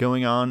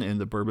going on in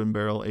the bourbon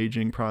barrel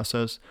aging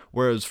process,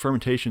 whereas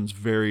fermentation's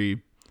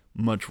very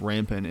much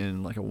rampant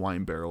in like a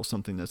wine barrel,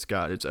 something that's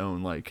got its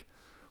own like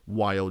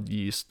wild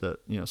yeast that,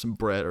 some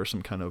Brett or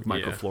some kind of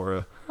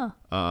microflora.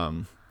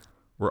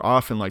 Where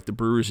often like the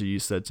brewer's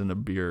yeast that's in a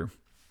beer,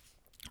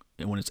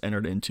 and when it's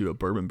entered into a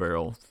bourbon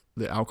barrel,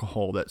 the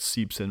alcohol that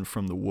seeps in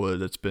from the wood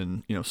that's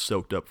been,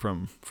 soaked up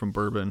from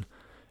bourbon,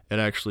 it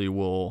actually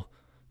will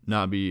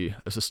not be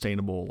a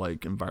sustainable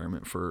like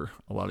environment for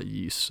a lot of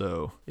yeast.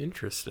 So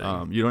Interesting.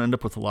 you don't end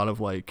up with a lot of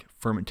like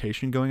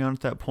fermentation going on at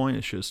that point.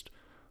 It's just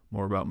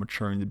more about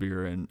maturing the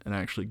beer and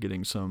actually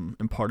getting some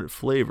imparted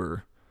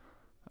flavor.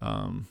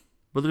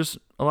 But there's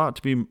a lot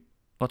to be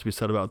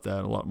said about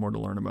that, a lot more to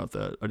learn about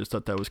that. I just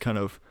thought that was kind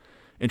of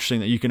interesting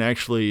that you can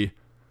actually,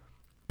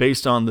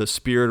 based on the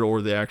spirit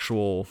or the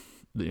actual,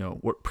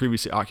 what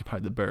previously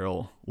occupied the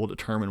barrel, will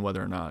determine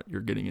whether or not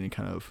you're getting any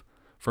kind of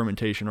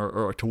fermentation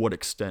or to what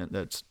extent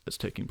that's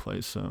taking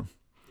place. So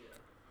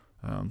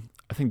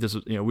I think this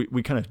is,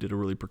 we kind of did a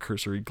really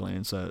precursory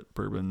glance at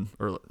bourbon,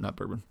 or not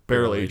bourbon,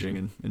 barrel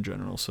aging in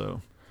general.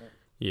 So,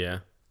 yeah,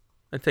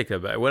 I take that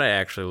back. What I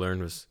actually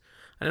learned was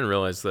I didn't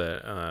realize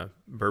that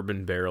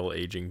bourbon barrel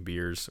aging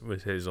beers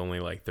is only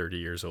like 30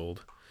 years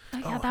old. Oh,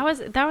 yeah,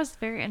 that was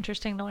very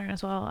interesting to learn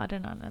as well. I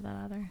did not know that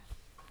either.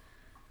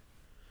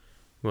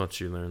 What did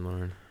you learn,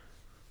 Lauren?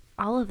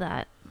 All of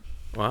that.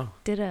 Wow.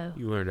 Ditto.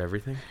 You learned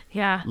everything?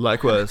 Yeah.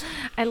 likewise.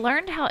 I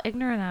learned how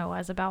ignorant I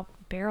was about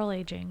barrel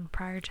aging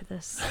prior to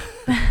this.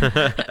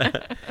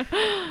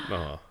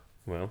 Oh,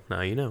 well,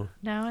 now you know.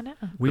 Now I know.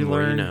 We The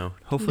more you learned. know.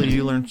 Hopefully,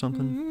 you learned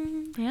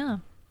something. Yeah.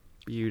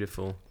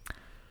 Beautiful.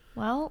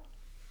 Well,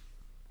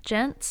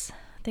 gents,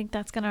 I think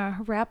that's going to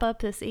wrap up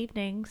this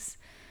evening's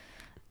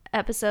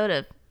episode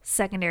of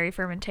Secondary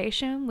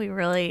Fermentation. We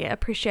really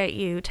appreciate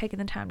you taking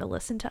the time to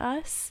listen to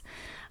us.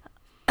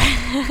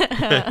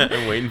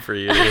 I'm waiting for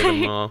you to hit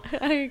them all.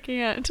 I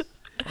can't.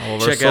 All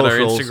of Check out our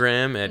socials.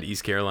 Instagram at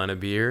East Carolina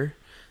Beer.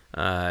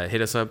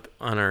 Hit us up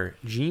on our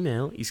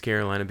Gmail,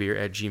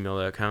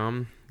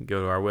 eastcarolinabeer@gmail.com.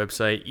 Go to our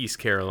website,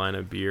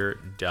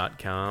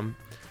 eastcarolinabeer.com.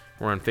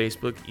 We're on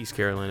Facebook, East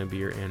Carolina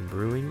Beer and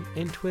Brewing,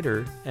 and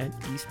Twitter at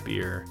East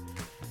Beer.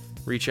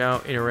 Reach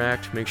out,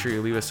 interact, make sure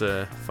you leave us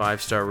a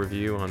 5-star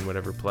review on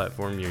whatever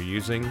platform you're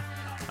using.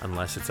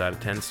 Unless it's out of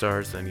 10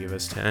 stars, then give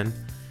us 10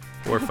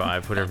 or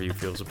 5, whatever you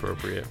feel is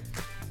appropriate.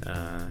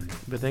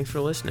 But thanks for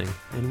listening,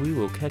 and we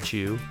will catch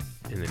you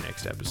in the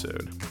next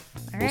episode.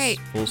 All right.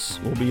 We'll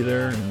be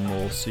there, and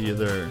we'll see you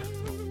there.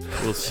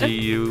 We'll see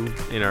you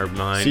in our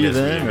mind See you as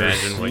we then, or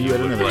imagine what see you you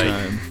at look another like,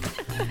 time.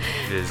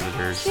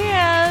 visitors,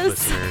 Cheers.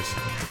 listeners.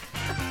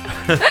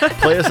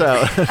 Play us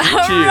out.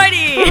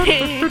 Alrighty.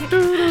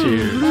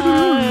 Cheers.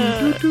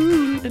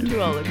 And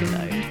to all a good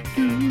night.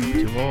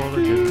 To all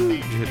the good.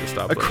 You hit the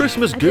stop A button.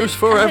 Christmas I goose hit-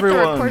 for I hit the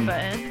record everyone.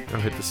 button.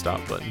 I'll hit the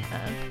stop button.